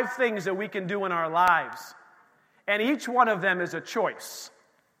 There's 5 things that we can do in our lives, and each one of them is a choice.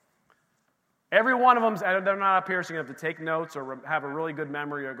 Every one of them, they're not up here, so you have to take notes or have a really good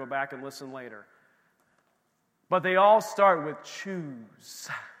memory or go back and listen later. But they all start with choose.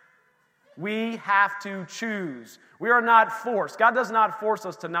 We have to choose. We are not forced. God does not force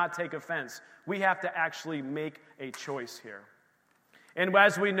us to not take offense. We have to actually make a choice here. And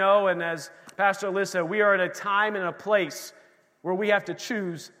as we know, and as Pastor Liz said, we are at a time and a place where we have to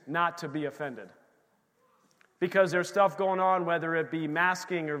choose not to be offended. Because there's stuff going on, whether it be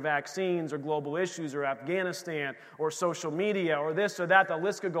masking or vaccines or global issues or Afghanistan or social media or this or that. The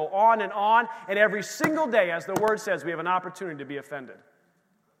list could go on. And every single day, as the Word says, we have an opportunity to be offended.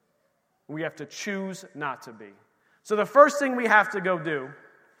 We have to choose not to be. So the first thing we have to go do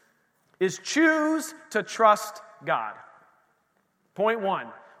is choose to trust God. Point 1,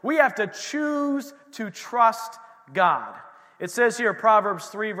 we have to choose to trust God. It says here, Proverbs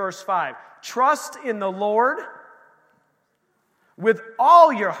 3, verse 5, trust in the Lord with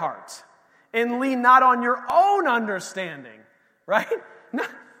all your heart and lean not on your own understanding, right?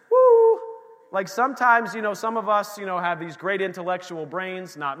 Woo! Like sometimes, some of us, have these great intellectual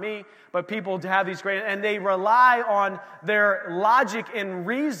brains, not me, but people have these great, and they rely on their logic and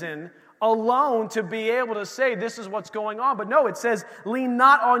reason alone to be able to say this is what's going on. But no, it says, lean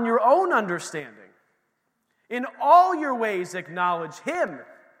not on your own understanding. In all your ways acknowledge Him,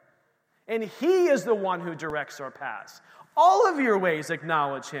 and He is the one who directs our paths. All of your ways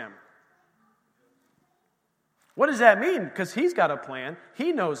acknowledge Him. What does that mean? Because He's got a plan.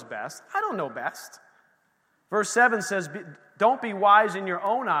 He knows best. I don't know best. Verse 7 says, don't be wise in your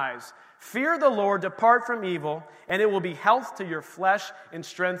own eyes. Fear the Lord, depart from evil, and it will be health to your flesh and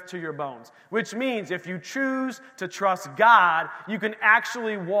strength to your bones. Which means if you choose to trust God, you can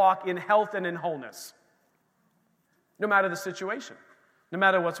actually walk in health and in wholeness. No matter the situation, no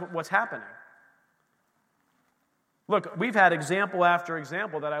matter what's happening. Look, we've had example after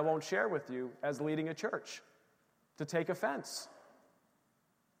example that I won't share with you as leading a church to take offense.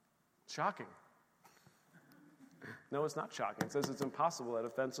 Shocking. No, it's not shocking. It says it's impossible that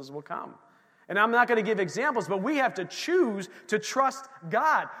offenses will come. And I'm not going to give examples, but we have to choose to trust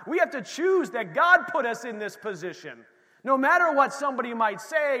God. We have to choose that God put us in this position. No matter what somebody might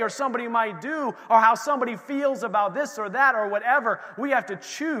say or somebody might do or how somebody feels about this or that or whatever, we have to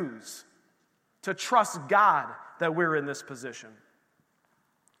choose to trust God that we're in this position.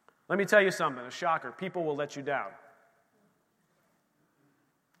 Let me tell you something, a shocker. People will let you down.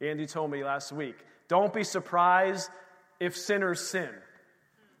 Andy told me last week, don't be surprised if sinners sin.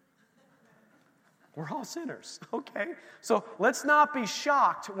 We're all sinners, okay? So let's not be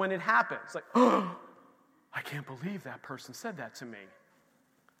shocked when it happens. Like, oh, I can't believe that person said that to me.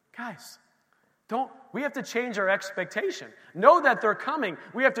 Guys, we have to change our expectation. Know that they're coming.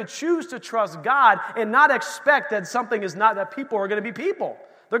 We have to choose to trust God and not expect that something is not, that people are going to be people.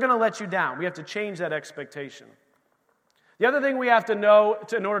 They're going to let you down. We have to change that expectation. The other thing we have to know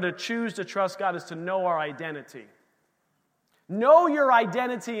in order to choose to trust God is to know our identity. Know your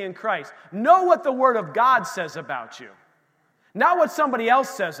identity in Christ. Know what the Word of God says about you. Not what somebody else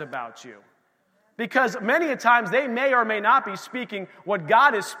says about you. Because many a times they may or may not be speaking what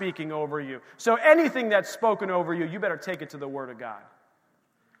God is speaking over you. So anything that's spoken over you, you better take it to the Word of God.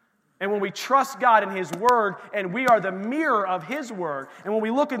 And when we trust God in His Word, and we are the mirror of His Word, and when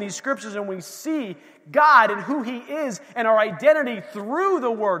we look in these Scriptures and we see God and who He is and our identity through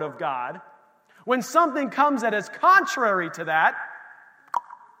the Word of God, when something comes that is contrary to that,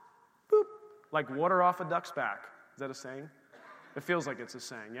 boop, like water off a duck's back. Is that a saying? It feels like it's a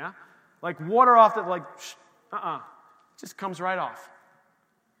saying, yeah? Like water off the, it just comes right off.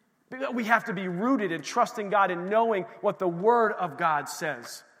 We have to be rooted in trusting God and knowing what the Word of God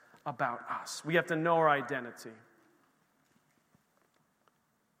says about us. We have to know our identity.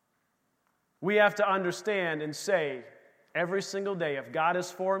 We have to understand and say every single day, if God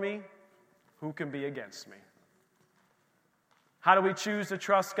is for me, who can be against me? How do we choose to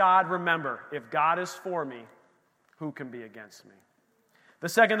trust God? Remember, if God is for me, who can be against me? The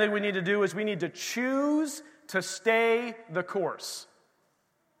second thing we need to do is we need to choose to stay the course.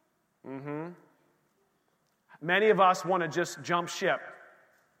 Many of us want to just jump ship.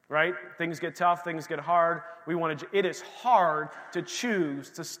 Right? Things get tough, things get hard. It is hard to choose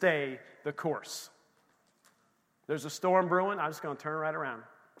to stay the course. There's a storm brewing, I'm just going to turn right around.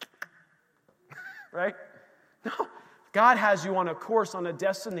 Right? No. God has you on a course, on a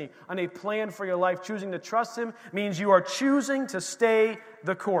destiny, on a plan for your life. Choosing to trust Him means you are choosing to stay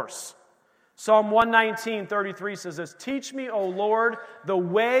the course. Psalm 119:33 says this, teach me, O Lord, the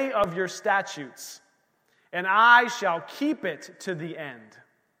way of your statutes, and I shall keep it to the end.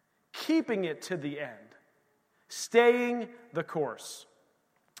 Keeping it to the end. Staying the course.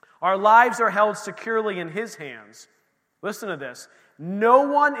 Our lives are held securely in His hands. Listen to this. No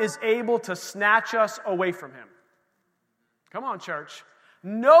one is able to snatch us away from Him. Come on, church.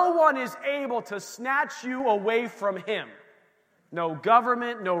 No one is able to snatch you away from him. No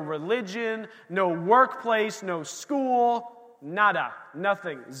government, no religion, no workplace, no school, nada,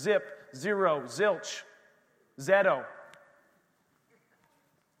 nothing, zip, zero, zilch, zeto.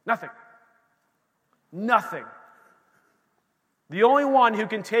 Nothing. Nothing. The only one who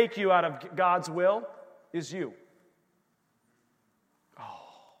can take you out of God's will is you. Oh,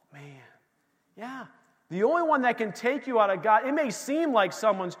 man. Yeah. The only one that can take you out of God, it may seem like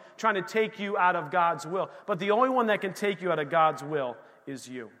someone's trying to take you out of God's will, but the only one that can take you out of God's will is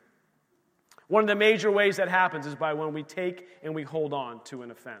you. One of the major ways that happens is by when we take and we hold on to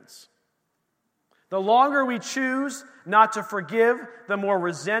an offense. The longer we choose not to forgive, the more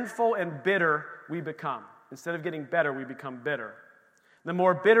resentful and bitter we become. Instead of getting better, we become bitter. The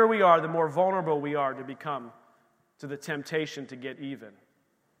more bitter we are, the more vulnerable we are to become to the temptation to get even.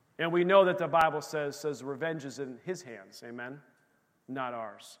 And we know that the Bible says revenge is in his hands, amen? Not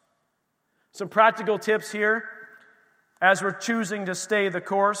ours. Some practical tips here as we're choosing to stay the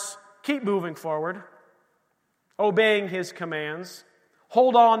course. Keep moving forward, obeying his commands.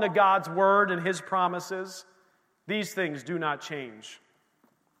 Hold on to God's word and his promises. These things do not change.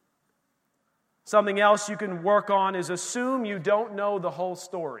 Something else you can work on is assume you don't know the whole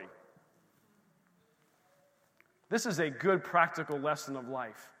story. This is a good practical lesson of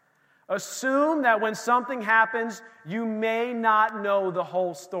life. Assume that when something happens, you may not know the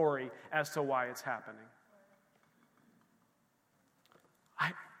whole story as to why it's happening.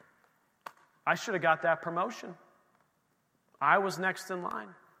 I should have got that promotion. I was next in line.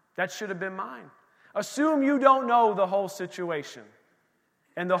 That should have been mine. Assume you don't know the whole situation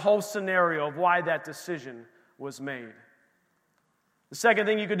and the whole scenario of why that decision was made. The second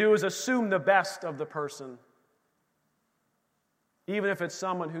thing you could do is assume the best of the person. Even if it's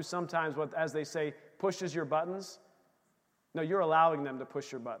someone who sometimes, as they say, pushes your buttons. No, you're allowing them to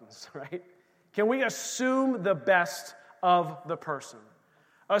push your buttons, right? Can we assume the best of the person?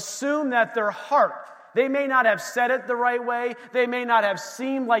 Assume that their heart, they may not have said it the right way, they may not have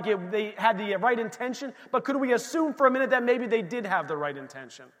seemed like they had the right intention, but could we assume for a minute that maybe they did have the right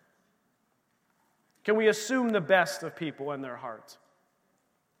intention? Can we assume the best of people in their heart?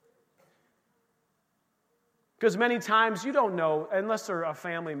 Because many times you don't know, unless they're a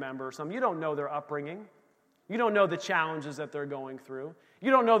family member or something, you don't know their upbringing. You don't know the challenges that they're going through.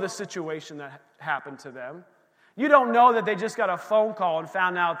 You don't know the situation that happened to them. You don't know that they just got a phone call and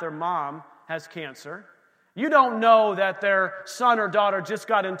found out their mom has cancer. You don't know that their son or daughter just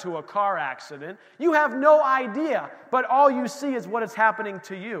got into a car accident. You have no idea, but all you see is what is happening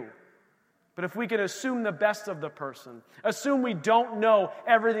to you. But if we can assume the best of the person, assume we don't know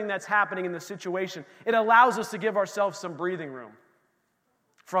everything that's happening in the situation, it allows us to give ourselves some breathing room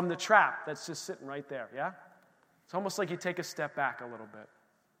from the trap that's just sitting right there, yeah? It's almost like you take a step back a little bit.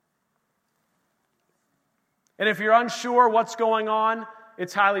 And if you're unsure what's going on,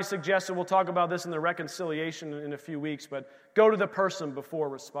 it's highly suggested, we'll talk about this in the reconciliation in a few weeks, but go to the person before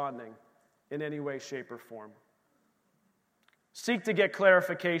responding in any way, shape, or form. Seek to get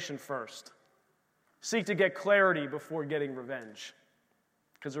clarification first. Seek to get clarity before getting revenge,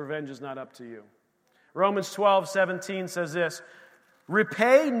 because revenge is not up to you. Romans 12:17 says this,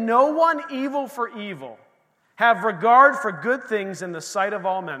 repay no one evil for evil. Have regard for good things in the sight of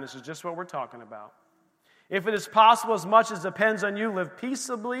all men. This is just what we're talking about. If it is possible, as much as depends on you, live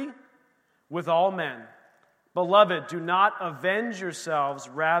peaceably with all men. Beloved, do not avenge yourselves,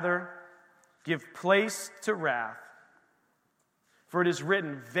 rather give place to wrath. For it is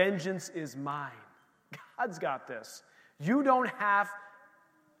written, vengeance is mine. God's got this. You don't have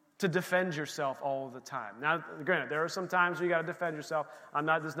to defend yourself all the time. Now, granted, there are some times where you got to defend yourself.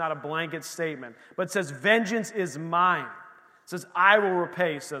 This is not a blanket statement. But it says, vengeance is mine. It says, I will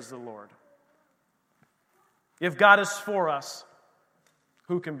repay, says the Lord. If God is for us,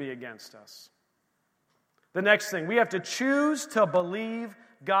 who can be against us? The next thing, we have to choose to believe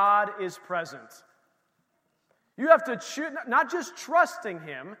God is present. You have to choose, not just trusting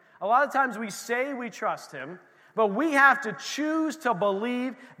him. A lot of times we say we trust him, but we have to choose to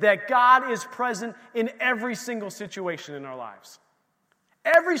believe that God is present in every single situation in our lives.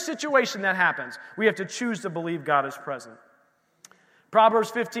 Every situation that happens, we have to choose to believe God is present.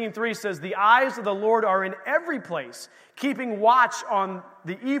 Proverbs 15:3 says, the eyes of the Lord are in every place, keeping watch on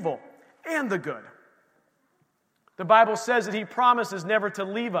the evil and the good. The Bible says that he promises never to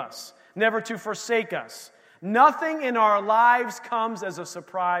leave us, never to forsake us. Nothing in our lives comes as a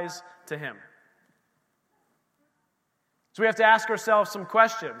surprise to him. So we have to ask ourselves some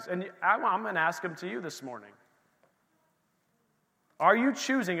questions, and I'm going to ask them to you this morning. Are you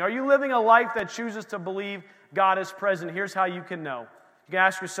living a life that chooses to believe God is present? Here's how you can know. You can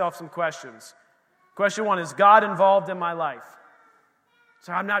ask yourself some questions. Question 1, is God involved in my life?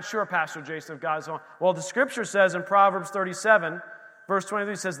 So I'm not sure, Pastor Jason, if God is involved. Well, the scripture says in Proverbs 37, verse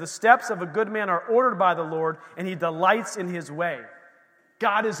 23, says, the steps of a good man are ordered by the Lord, and he delights in his way.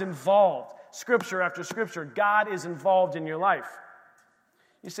 God is involved. Scripture after scripture, God is involved in your life.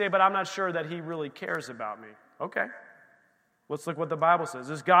 You say, but I'm not sure that he really cares about me. Okay. Let's look what the Bible says.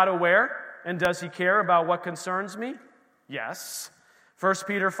 Is God aware, and does he care about what concerns me? Yes. 1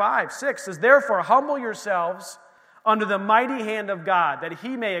 Peter 5:6 says, therefore, humble yourselves under the mighty hand of God, that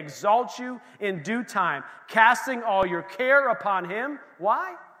he may exalt you in due time, casting all your care upon him.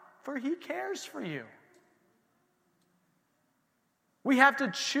 Why? For he cares for you. We have to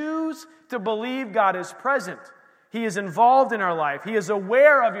choose to believe God is present. He is involved in our life. He is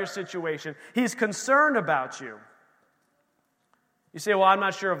aware of your situation. He's concerned about you. You say, well, I'm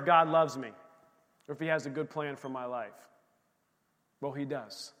not sure if God loves me or if he has a good plan for my life. Well, he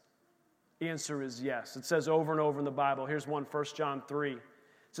does. The answer is yes. It says over and over in the Bible. Here's 1 John 3. It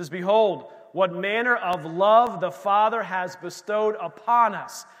says, behold, what manner of love the Father has bestowed upon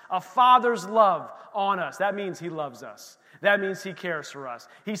us. A father's love on us. That means he loves us. That means he cares for us.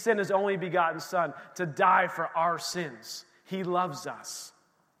 He sent his only begotten Son to die for our sins. He loves us.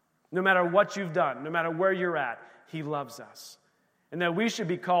 No matter what you've done, no matter where you're at, he loves us. And that we should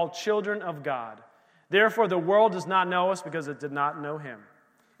be called children of God. Therefore, the world does not know us because it did not know him.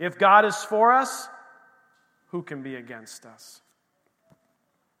 If God is for us, who can be against us?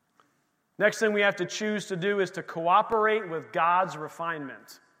 Next thing we have to choose to do is to cooperate with God's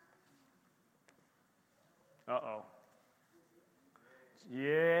refinement. Uh-oh.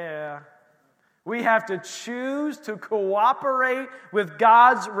 Yeah. We have to choose to cooperate with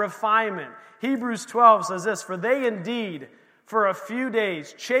God's refinement. Hebrews 12 says this, for they indeed, for a few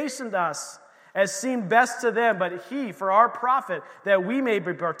days, chastened us as seemed best to them, but he, for our profit, that we may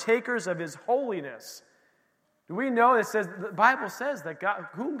be partakers of his holiness. Do we know it says, the Bible says that God,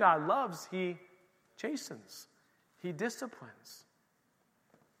 whom God loves, he chastens. He disciplines.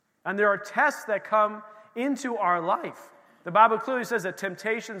 And there are tests that come into our life. The Bible clearly says that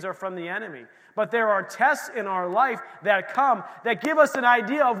temptations are from the enemy. But there are tests in our life that come that give us an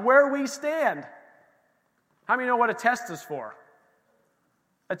idea of where we stand. How many know what a test is for?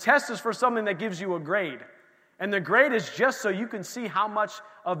 A test is for something that gives you a grade. And the grade is just so you can see how much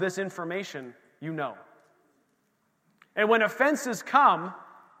of this information you know. And when offenses come,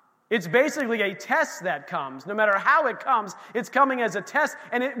 it's basically a test that comes. No matter how it comes, it's coming as a test.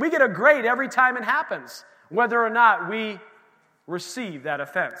 And we get a grade every time it happens, whether or not we receive that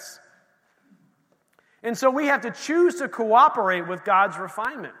offense. And so we have to choose to cooperate with God's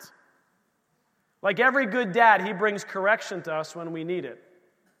refinement. Like every good dad, he brings correction to us when we need it.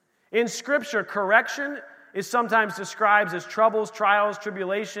 In Scripture, correction is sometimes described as troubles, trials,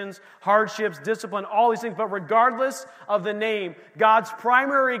 tribulations, hardships, discipline, all these things. But regardless of the name, God's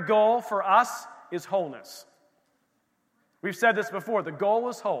primary goal for us is wholeness. We've said this before. The goal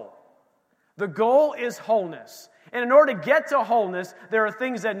is whole. The goal is wholeness. And in order to get to wholeness, there are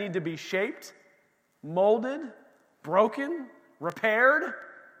things that need to be shaped, molded, broken, repaired,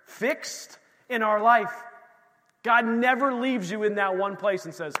 fixed in our life. God never leaves you in that one place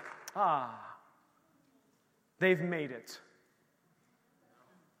and says, they've made it.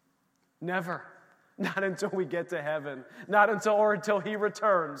 Never. Not until we get to heaven. Not until he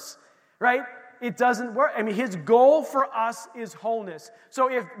returns. Right? It doesn't work. I mean, his goal for us is wholeness.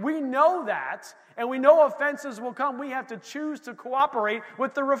 So if we know that, and we know offenses will come, we have to choose to cooperate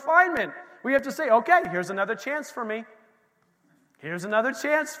with the refinement. We have to say, okay, here's another chance for me. Here's another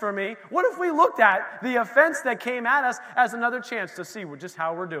chance for me. What if we looked at the offense that came at us as another chance to see just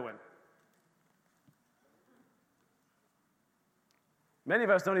how we're doing? Many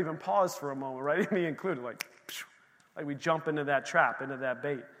of us don't even pause for a moment, right? Me included, like we jump into that trap, into that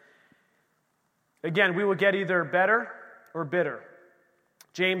bait. Again, we will get either better or bitter.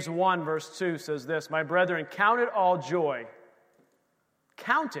 James 1, verse 2 says this, my brethren, count it all joy.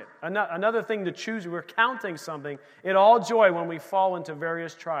 Count it. Another thing to choose, we're counting something. It all joy when we fall into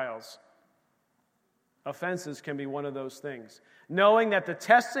various trials. Offenses can be one of those things. Knowing that the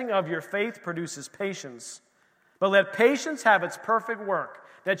testing of your faith produces patience. But let patience have its perfect work,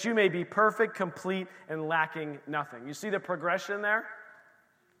 that you may be perfect, complete, and lacking nothing. You see the progression there?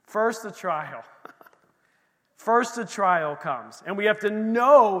 First, the trial. First, the trial comes. And we have to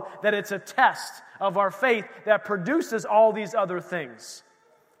know that it's a test of our faith that produces all these other things.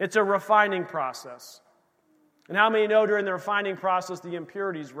 It's a refining process. And how many know during the refining process the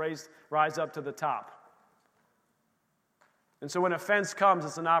impurities rise up to the top? And so when offense comes,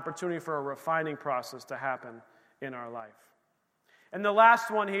 it's an opportunity for a refining process to happen in our life. And the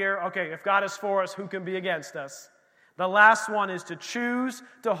last one here, okay, if God is for us, who can be against us? The last one is to choose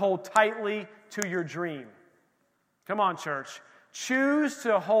to hold tightly to your dream. Come on, church. Choose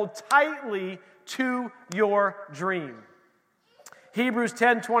to hold tightly to your dream. Hebrews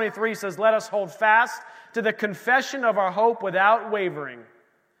 10:23 says, "Let us hold fast to the confession of our hope without wavering,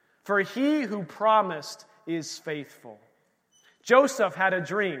 for he who promised is faithful." Joseph had a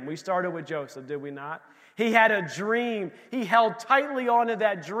dream. We started with Joseph, did we not? He had a dream. He held tightly onto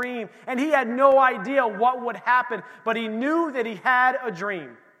that dream, and he had no idea what would happen, but he knew that he had a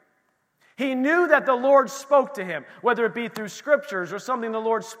dream. He knew that the Lord spoke to him, whether it be through scriptures or something the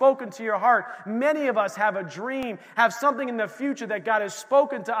Lord spoke into your heart. Many of us have a dream, have something in the future that God has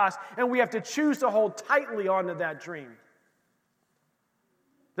spoken to us, and we have to choose to hold tightly onto that dream.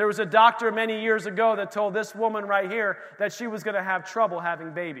 There was a doctor many years ago that told this woman right here that she was going to have trouble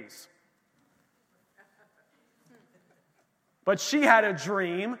having babies. But she had a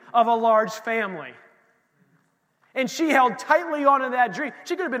dream of a large family. And she held tightly onto that dream.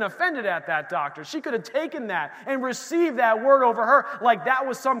 She could have been offended at that doctor. She could have taken that and received that word over her like that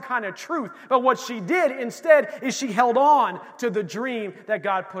was some kind of truth. But what she did instead is she held on to the dream that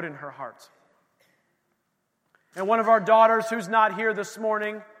God put in her heart. And one of our daughters who's not here this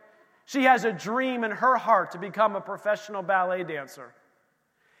morning, she has a dream in her heart to become a professional ballet dancer.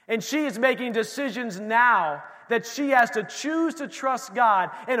 And she is making decisions now that she has to choose to trust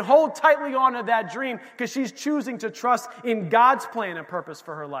God and hold tightly onto that dream because she's choosing to trust in God's plan and purpose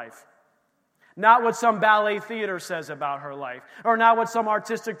for her life. Not what some ballet theater says about her life, or not what some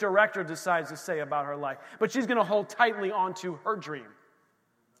artistic director decides to say about her life, but she's going to hold tightly onto her dream.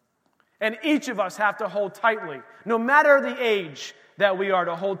 And each of us have to hold tightly, no matter the age that we are,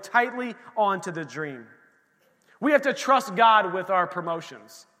 to hold tightly onto the dream. We have to trust God with our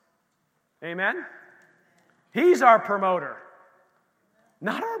promotions. Amen? He's our promoter,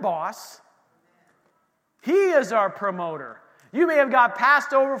 not our boss. He is our promoter. You may have got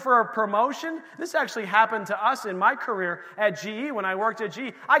passed over for a promotion. This actually happened to us in my career at GE when I worked at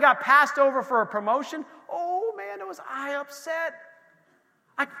GE. I got passed over for a promotion. Oh man, was I upset.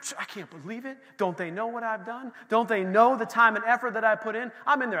 I can't believe it. Don't they know what I've done? Don't they know the time and effort that I put in?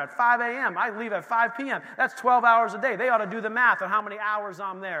 I'm in there at 5 a.m. I leave at 5 p.m. That's 12 hours a day. They ought to do the math on how many hours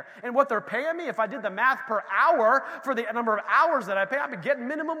I'm there. And what they're paying me, if I did the math per hour for the number of hours that I pay, I'd be getting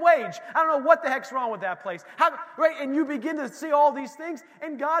minimum wage. I don't know what the heck's wrong with that place. Right? And you begin to see all these things,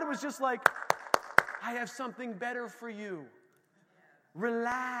 and God was just like, I have something better for you.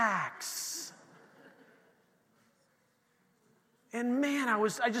 Relax. And man,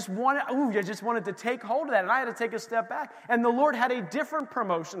 I just wanted to take hold of that, and I had to take a step back. And the Lord had a different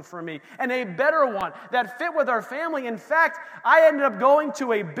promotion for me, and a better one that fit with our family. In fact, I ended up going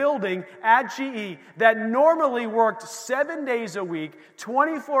to a building at GE that normally worked 7 days a week,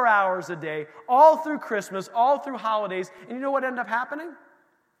 24 hours a day, all through Christmas, all through holidays. And you know what ended up happening?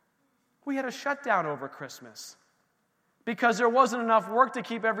 We had a shutdown over Christmas, because there wasn't enough work to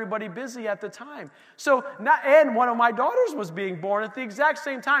keep everybody busy at the time. And one of my daughters was being born at the exact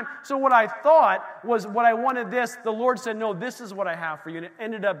same time. So what I thought was what I wanted this, the Lord said, no, this is what I have for you. And it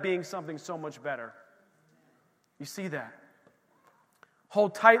ended up being something so much better. You see that?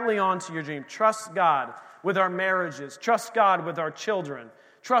 Hold tightly on to your dream. Trust God with our marriages. Trust God with our children.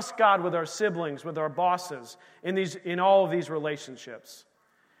 Trust God with our siblings, with our bosses, in all of these relationships.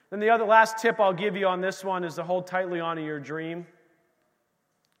 Then the last tip I'll give you on this one is to hold tightly onto your dream,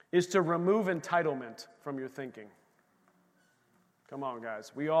 is to remove entitlement from your thinking. Come on,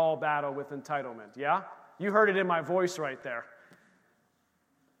 guys. We all battle with entitlement, yeah? You heard it in my voice right there.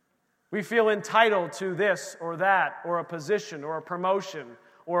 We feel entitled to this or that, or a position, or a promotion,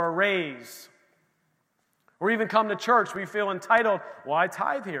 or a raise. Or even come to church, we feel entitled, well, I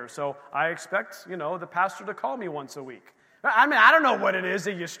tithe here, so I expect, the pastor to call me once a week. I don't know what it is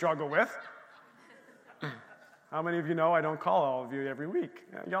that you struggle with. How many of you know I don't call all of you every week?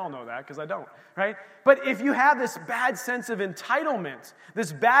 Y'all know that because I don't, right? But if you have this bad sense of entitlement,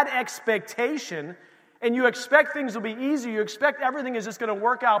 this bad expectation, and you expect things will be easy, you expect everything is just going to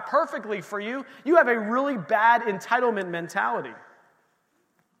work out perfectly for you, you have a really bad entitlement mentality.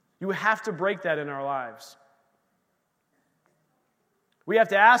 You have to break that in our lives. We have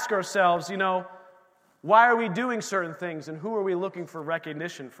to ask ourselves, why are we doing certain things, and who are we looking for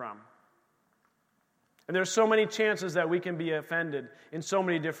recognition from? And there's so many chances that we can be offended in so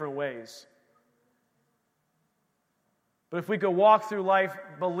many different ways. But if we could walk through life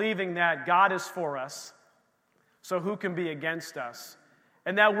believing that God is for us, so who can be against us?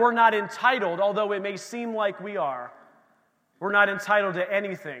 And that we're not entitled, although it may seem like we are, we're not entitled to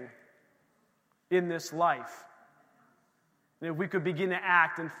anything in this life. And if we could begin to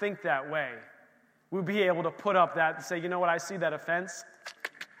act and think that way, we'd be able to put up that and say, you know what, I see that offense.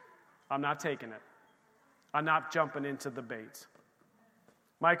 I'm not taking it. I'm not jumping into the bait.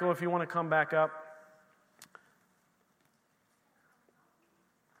 Michael, if you want to come back up.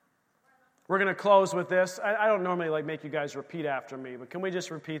 We're going to close with this. I don't normally make you guys repeat after me, but can we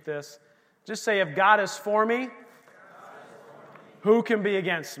just repeat this? Just say, if God is for me, who can be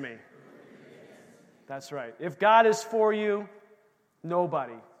against me? That's right. If God is for you,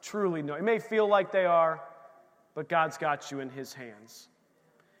 nobody, truly no. It may feel like they are, but God's got you in His hands.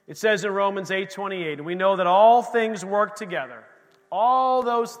 It says in Romans 8:28, and we know that all things work together. All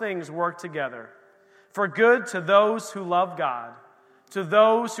those things work together for good to those who love God, to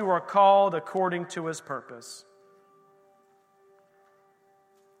those who are called according to His purpose.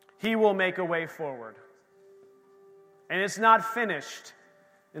 He will make a way forward. And it's not finished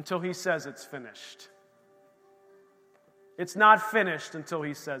until He says it's finished. It's not finished until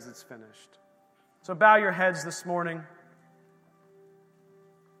He says it's finished. So bow your heads this morning.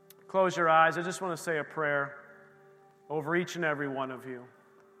 Close your eyes. I just want to say a prayer over each and every one of you.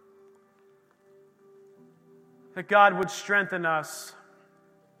 That God would strengthen us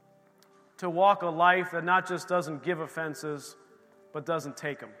to walk a life that not just doesn't give offenses, but doesn't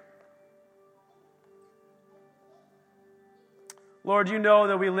take them. Lord, you know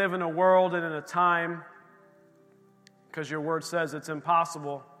that we live in a world and in a time, because your word says it's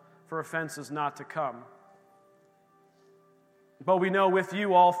impossible for offenses not to come. But we know with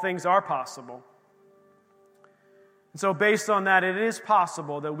you all things are possible. And so based on that, it is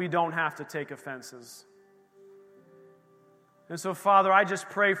possible that we don't have to take offenses. And so, Father, I just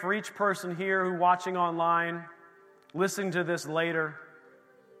pray for each person here who's watching online, listening to this later.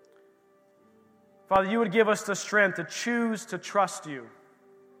 Father, you would give us the strength to choose to trust you,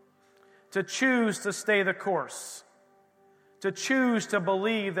 to choose to stay the course, to choose to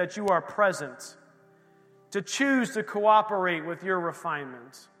believe that you are present, to choose to cooperate with your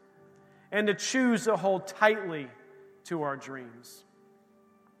refinement, and to choose to hold tightly to our dreams.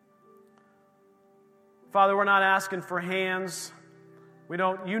 Father, we're not asking for hands.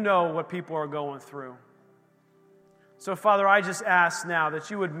 You know what people are going through. So, Father, I just ask now that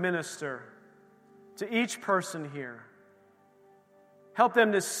you would minister to each person here. Help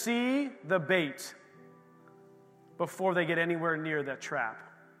them to see the bait before they get anywhere near that trap.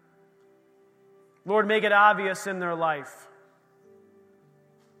 Lord, make it obvious in their life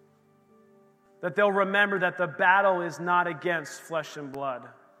that they'll remember that the battle is not against flesh and blood,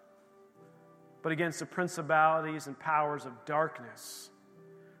 but against the principalities and powers of darkness.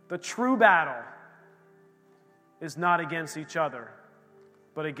 The true battle is not against each other,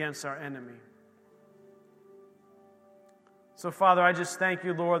 but against our enemy. So, Father, I just thank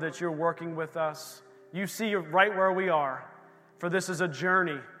you, Lord, that you're working with us. You see right where we are, for this is a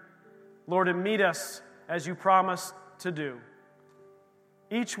journey. Lord, and meet us as you promised to do.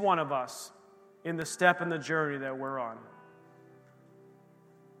 Each one of us in the step in the journey that we're on.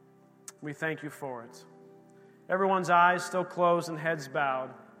 We thank you for it. Everyone's eyes still closed and heads bowed.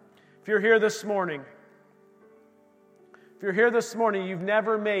 If you're here this morning, you've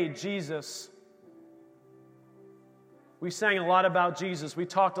never made Jesus. We sang a lot about Jesus. We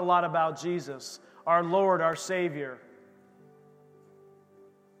talked a lot about Jesus, our Lord, our Savior.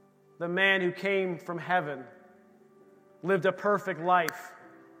 The man who came from heaven, lived a perfect life,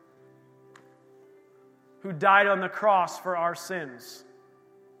 who died on the cross for our sins,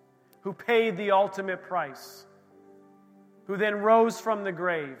 who paid the ultimate price, who then rose from the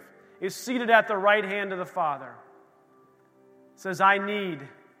grave, is seated at the right hand of the Father, says,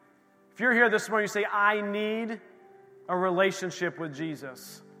 if you're here this morning, you say, I need a relationship with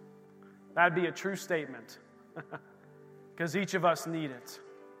Jesus. That'd be a true statement, because each of us need it.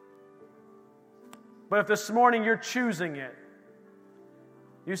 But if this morning you're choosing it,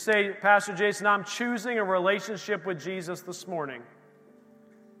 you say, Pastor Jason, I'm choosing a relationship with Jesus this morning.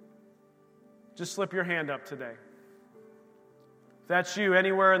 Just slip your hand up today. If that's you,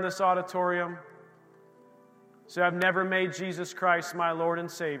 anywhere in this auditorium, say, I've never made Jesus Christ my Lord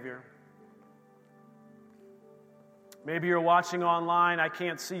and Savior. Maybe you're watching online. I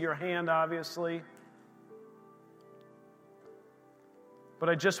can't see your hand, obviously. But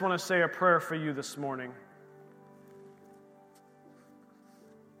I just want to say a prayer for you this morning.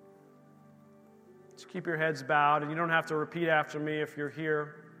 Just keep your heads bowed, and you don't have to repeat after me if you're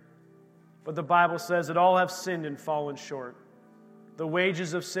here. But the Bible says that all have sinned and fallen short. The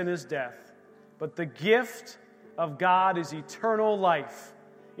wages of sin is death, but the gift of God is eternal life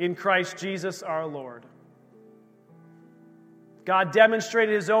in Christ Jesus our Lord. God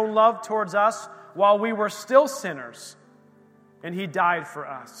demonstrated His own love towards us while we were still sinners. and he died for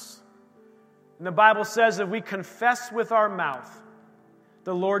us. And the Bible says if we confess with our mouth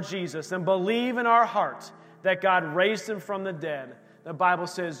the Lord Jesus and believe in our heart that God raised him from the dead, the Bible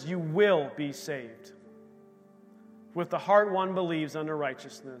says you will be saved. With the heart one believes unto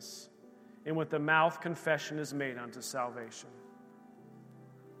righteousness, and with the mouth confession is made unto salvation.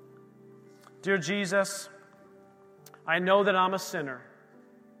 Dear Jesus, I know that I'm a sinner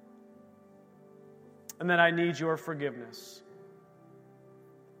and that I need your forgiveness.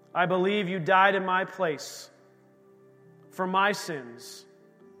 I believe you died in my place for my sins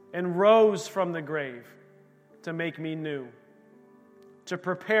and rose from the grave to make me new, to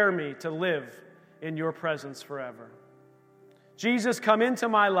prepare me to live in your presence forever. Jesus, come into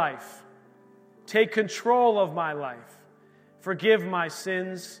my life. Take control of my life. Forgive my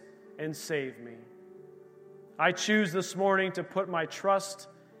sins and save me. I choose this morning to put my trust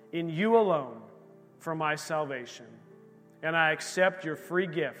in you alone for my salvation, and I accept your free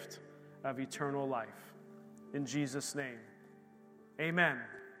gift of eternal life. In Jesus' name, amen.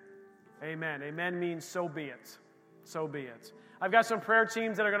 Amen. Amen means so be it. So be it. I've got some prayer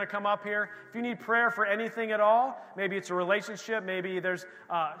teams that are going to come up here. If you need prayer for anything at all, maybe it's a relationship, maybe there's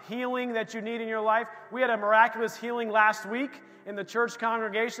healing that you need in your life. We had a miraculous healing last week in the church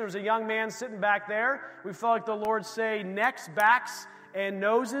congregation. There was a young man sitting back there. We felt like the Lord say necks, backs, and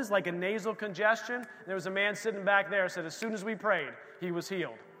noses, like a nasal congestion. There was a man sitting back there that said as soon as we prayed, he was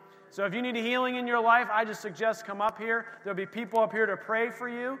healed. So if you need a healing in your life, I just suggest come up here. There'll be people up here to pray for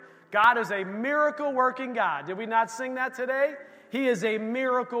you. God is a miracle-working God. Did we not sing that today? He is a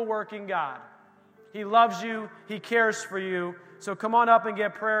miracle-working God. He loves you. He cares for you. So come on up and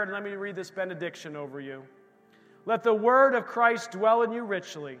get prayer, and let me read this benediction over you. Let the word of Christ dwell in you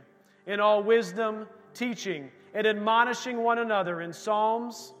richly, in all wisdom, teaching, and admonishing one another in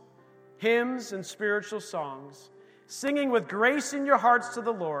psalms, hymns, and spiritual songs, singing with grace in your hearts to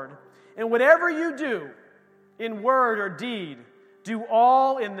the Lord. And whatever you do, in word or deed, do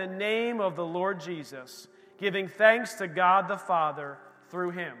all in the name of the Lord Jesus, giving thanks to God the Father through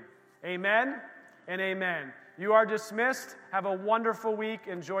him. Amen and amen. You are dismissed. Have a wonderful week.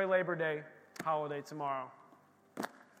 Enjoy Labor Day holiday tomorrow.